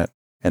resentment.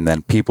 And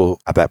then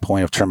people at that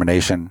point of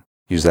termination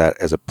use that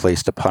as a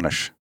place to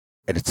punish.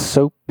 And it's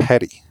so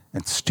petty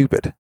and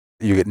stupid.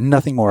 You get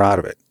nothing more out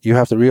of it. You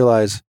have to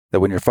realize that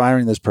when you're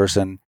firing this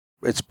person,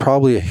 it's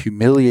probably a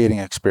humiliating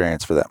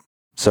experience for them.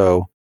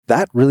 So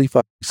that really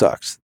fucking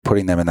sucks,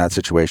 putting them in that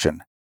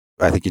situation.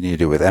 I think you need to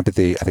do it with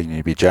empathy. I think you need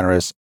to be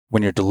generous.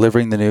 When you're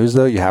delivering the news,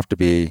 though, you have to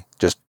be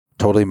just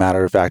totally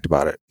matter of fact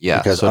about it. Yeah,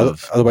 because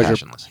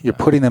otherwise you're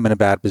putting them in a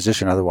bad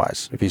position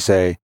otherwise. If you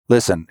say,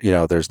 listen,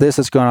 there's this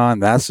that's going on,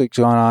 that's what's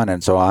going on,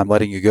 and so I'm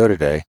letting you go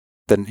today,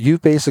 then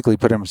you've basically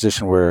put in a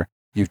position where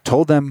you've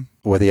told them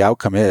what the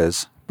outcome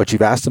is, but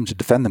you've asked them to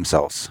defend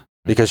themselves.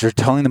 Because you're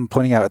telling them,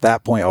 pointing out at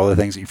that point all the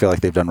things that you feel like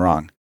they've done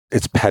wrong.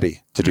 It's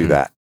petty to do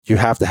that. You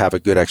have to have a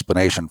good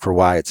explanation for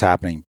why it's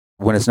happening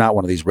when it's not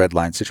one of these red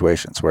line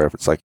situations where if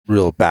it's like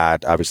real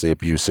bad, obviously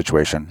abuse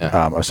situation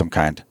of some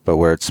kind, but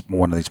where it's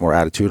one of these more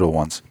attitudinal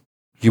ones.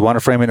 You want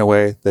to frame it in a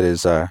way that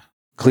is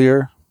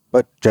clear,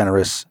 but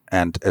generous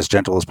and as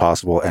gentle as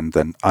possible, and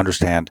then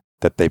understand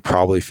that they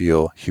probably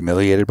feel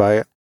humiliated by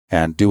it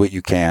and do what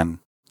you can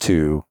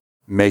to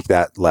make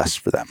that less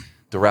for them.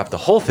 To wrap the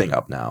whole thing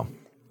up now,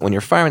 when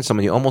you're firing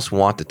someone, you almost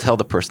want to tell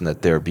the person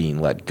that they're being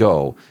let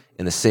go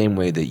in the same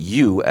way that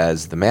you,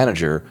 as the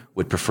manager,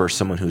 would prefer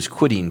someone who's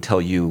quitting tell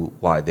you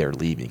why they're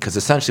leaving. Because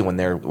essentially,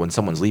 when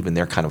someone's leaving,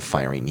 they're kind of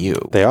firing you.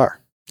 They are,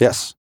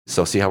 yes.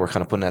 So see how we're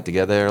kind of putting that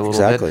together a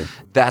little bit?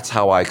 That's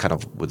how I kind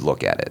of would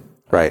look at it,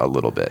 right? A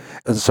little bit.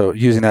 And so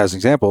using that as an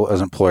example, as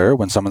an employer,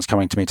 when someone's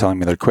coming to me telling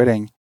me they're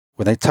quitting,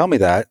 when they tell me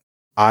that,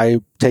 I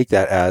take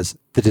that as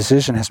the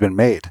decision has been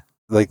made.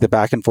 Like the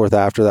back and forth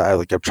after that,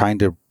 I'm trying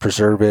to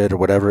preserve it or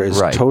whatever is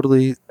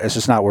totally, it's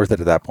just not worth it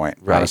at that point,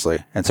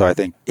 honestly. And so I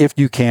think if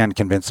you can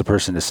convince the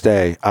person to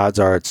stay, odds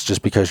are it's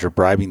just because you're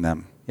bribing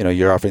them.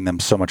 You're offering them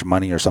so much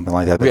money or something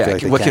like that.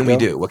 What can we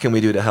do? What can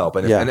we do to help?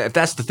 And if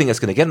that's the thing that's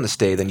going to get them to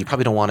stay, then you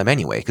probably don't want them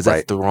anyway because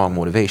that's the wrong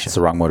motivation. It's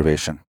the wrong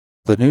motivation.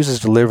 The news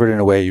is delivered in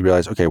a way you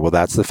realize, okay, well,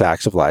 that's the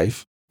facts of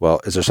life. Well,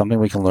 is there something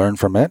we can learn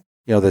from it,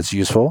 that's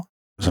useful?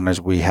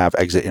 Sometimes we have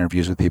exit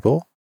interviews with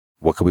people.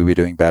 What could we be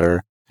doing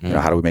better?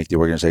 How do we make the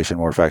organization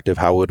more effective?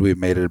 How would we have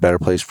made it a better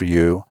place for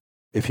you?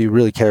 If you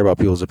really care about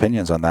people's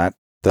opinions on that,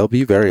 they'll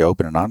be very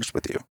open and honest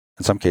with you.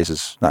 In some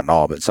cases, not in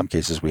all, but in some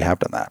cases, we have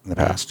done that in the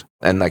past.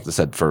 And like I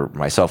said, for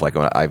myself, like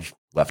I've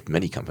left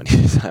many I'm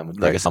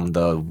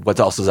the what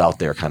else is out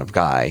there kind of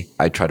guy.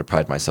 I try to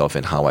pride myself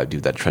in how I do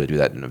that, try to do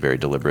that in a very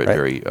deliberate,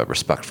 very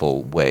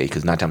respectful way.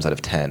 Because 9 times out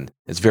of 10,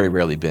 it's very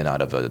rarely been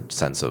out of a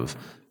sense of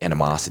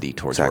animosity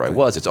towards where I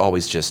was. It's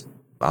always just,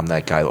 I'm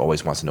that guy that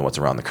always wants to know what's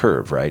around the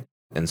curve, right?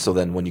 And so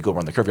then when you go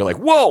around the curve, you're like,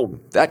 whoa,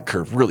 that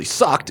curve really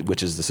sucked,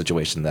 which is the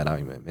situation that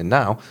I'm in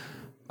now.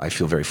 I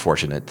feel very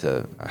fortunate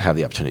to have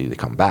the opportunity to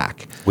come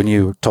back. When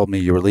you told me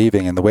you were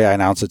leaving, and the way I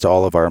announced it to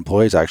all of our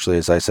employees actually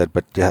is I said,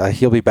 but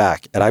he'll be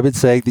back. And I've been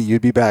saying that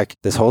you'd be back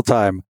this whole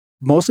time,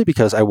 mostly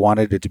because I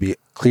wanted it to be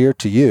clear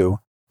to you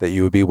that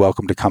you would be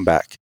welcome to come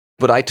back.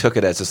 But I took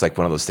it as just like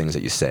one of those things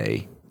that you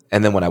say.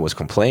 And then when I was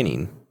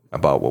complaining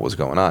about what was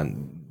going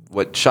on,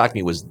 what shocked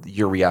me was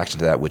your reaction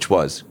to that, which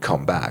was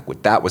come back.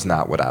 That was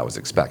not what I was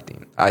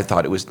expecting. I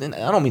thought it was, and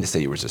I don't mean to say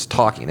you were just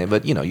talking,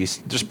 but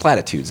there's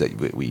platitudes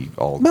that we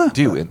all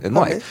do in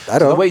life. I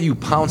don't. So the way you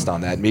pounced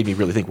on that made me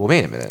really think, well,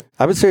 wait a minute.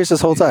 I've been serious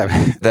this whole time.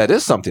 That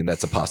is something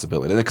that's a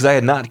possibility, because I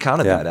had not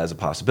counted that as a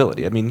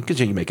possibility. I mean, because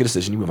you make a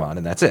decision, you move on,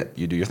 and that's it.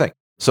 You do your thing.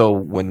 So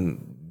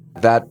when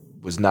that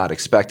was not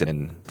expected,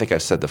 and I think I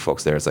said to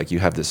folks there, it's like you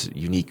have this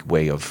unique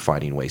way of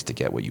finding ways to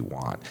get what you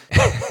want.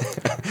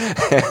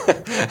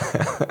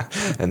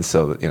 And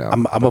so,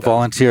 I'm a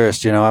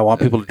volunteerist, I want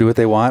people to do what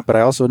they want, but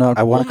I also know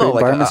I want to create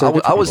environments.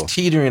 I was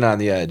teetering on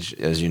the edge,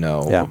 as you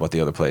know, about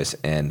the other place,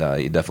 and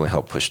it definitely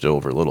helped push it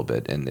over a little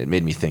bit, and it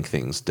made me think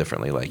things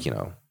differently, like,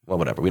 well,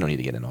 whatever, we don't need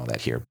to get into all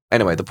that here.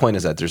 Anyway, the point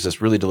is that there's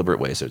this really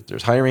deliberate way. So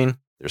there's hiring,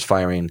 there's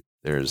firing,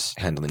 there's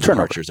handling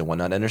departures and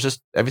whatnot, and there's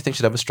just everything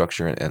should have a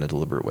structure and a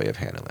deliberate way of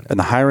handling it. And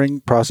the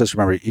hiring process,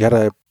 remember, you got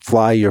to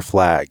fly your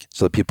flag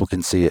so that people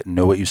can see it and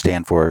know what you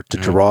stand for to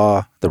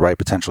draw the right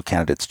potential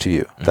candidates to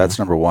you. That's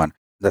number one.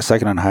 The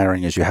second on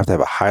hiring is you have to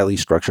have a highly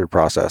structured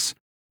process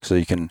so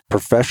you can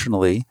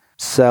professionally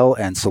sell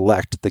and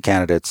select the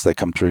candidates that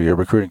come through your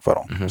recruiting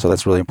funnel. So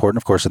that's really important,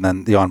 of course. And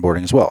then the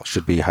onboarding as well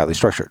should be highly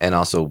structured. And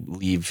also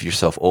leave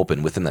yourself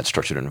open within that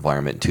structured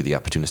environment to the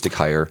opportunistic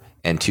hire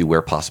and to,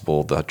 where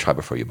possible, the try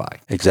before you buy.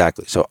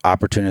 Exactly. So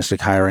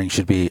opportunistic hiring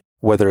should be,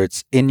 whether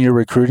it's in your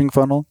recruiting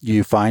funnel,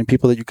 you find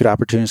people that you could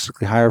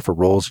opportunistically hire for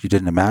roles you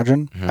didn't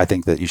imagine. I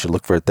think that you should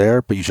look for it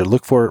there, but you should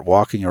look for it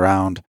walking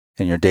around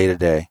in your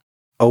day-to-day.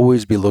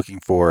 Always be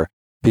looking for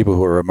people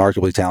who are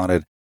remarkably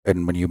talented.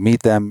 And when you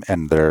meet them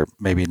and they're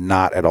maybe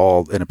not at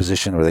all in a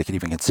position where they can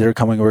even consider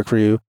coming to work for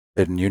you,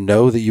 and you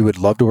know that you would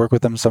love to work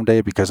with them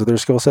someday because of their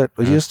skill set,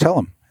 you just tell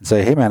them and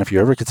say, hey, man, if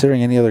you're ever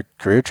considering any other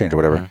career change or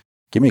whatever,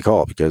 give me a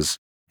call because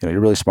you're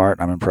really smart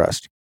and I'm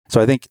impressed.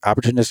 So I think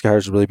opportunistic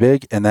hires is really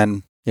big. And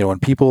then, when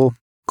people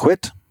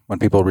quit, when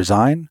people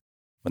resign,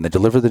 when they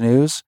deliver the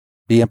news,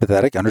 be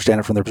empathetic, understand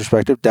it from their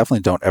perspective.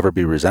 Definitely don't ever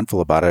be resentful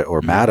about it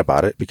or mad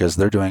about it because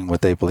they're doing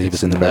what they believe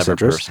is in their best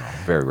interest.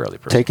 Personal. Very rarely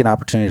personal. Take an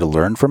opportunity to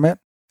learn from it.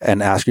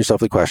 And ask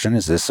yourself the question,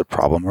 is this a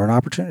problem or an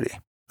opportunity?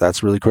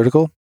 That's really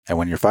critical. And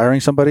when you're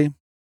firing somebody,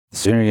 the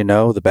sooner you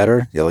know, the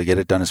better. You'll get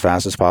it done as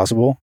fast as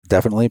possible,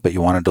 definitely. But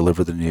you want to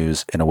deliver the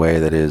news in a way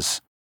that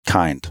is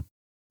kind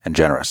and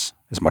generous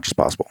as much as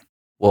possible.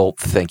 Well,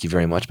 thank you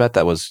very much, Matt.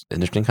 That was an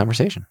interesting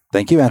conversation.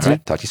 Thank you, Anthony. All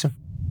right, talk to you soon.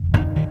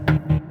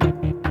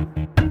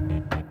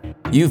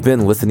 You've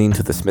been listening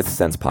to the Smith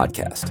Sense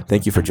podcast.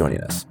 Thank you for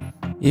joining us.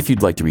 If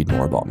you'd like to read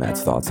more about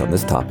Matt's thoughts on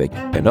this topic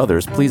and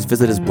others, please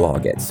visit his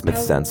blog at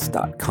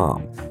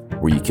smithsense.com,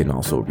 where you can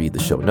also read the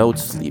show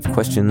notes, leave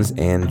questions,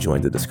 and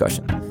join the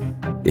discussion.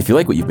 If you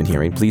like what you've been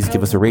hearing, please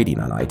give us a rating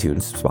on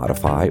iTunes,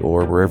 Spotify,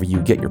 or wherever you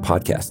get your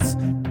podcasts,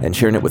 and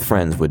sharing it with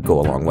friends would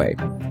go a long way.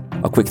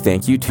 A quick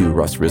thank you to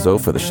Russ Rizzo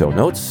for the show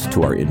notes,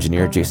 to our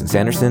engineer Jason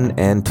Sanderson,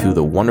 and to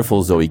the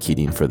wonderful Zoe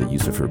Keating for the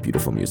use of her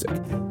beautiful music.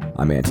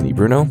 I'm Anthony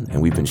Bruno, and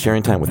we've been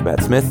sharing time with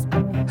Matt Smith.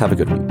 Have a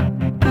good week.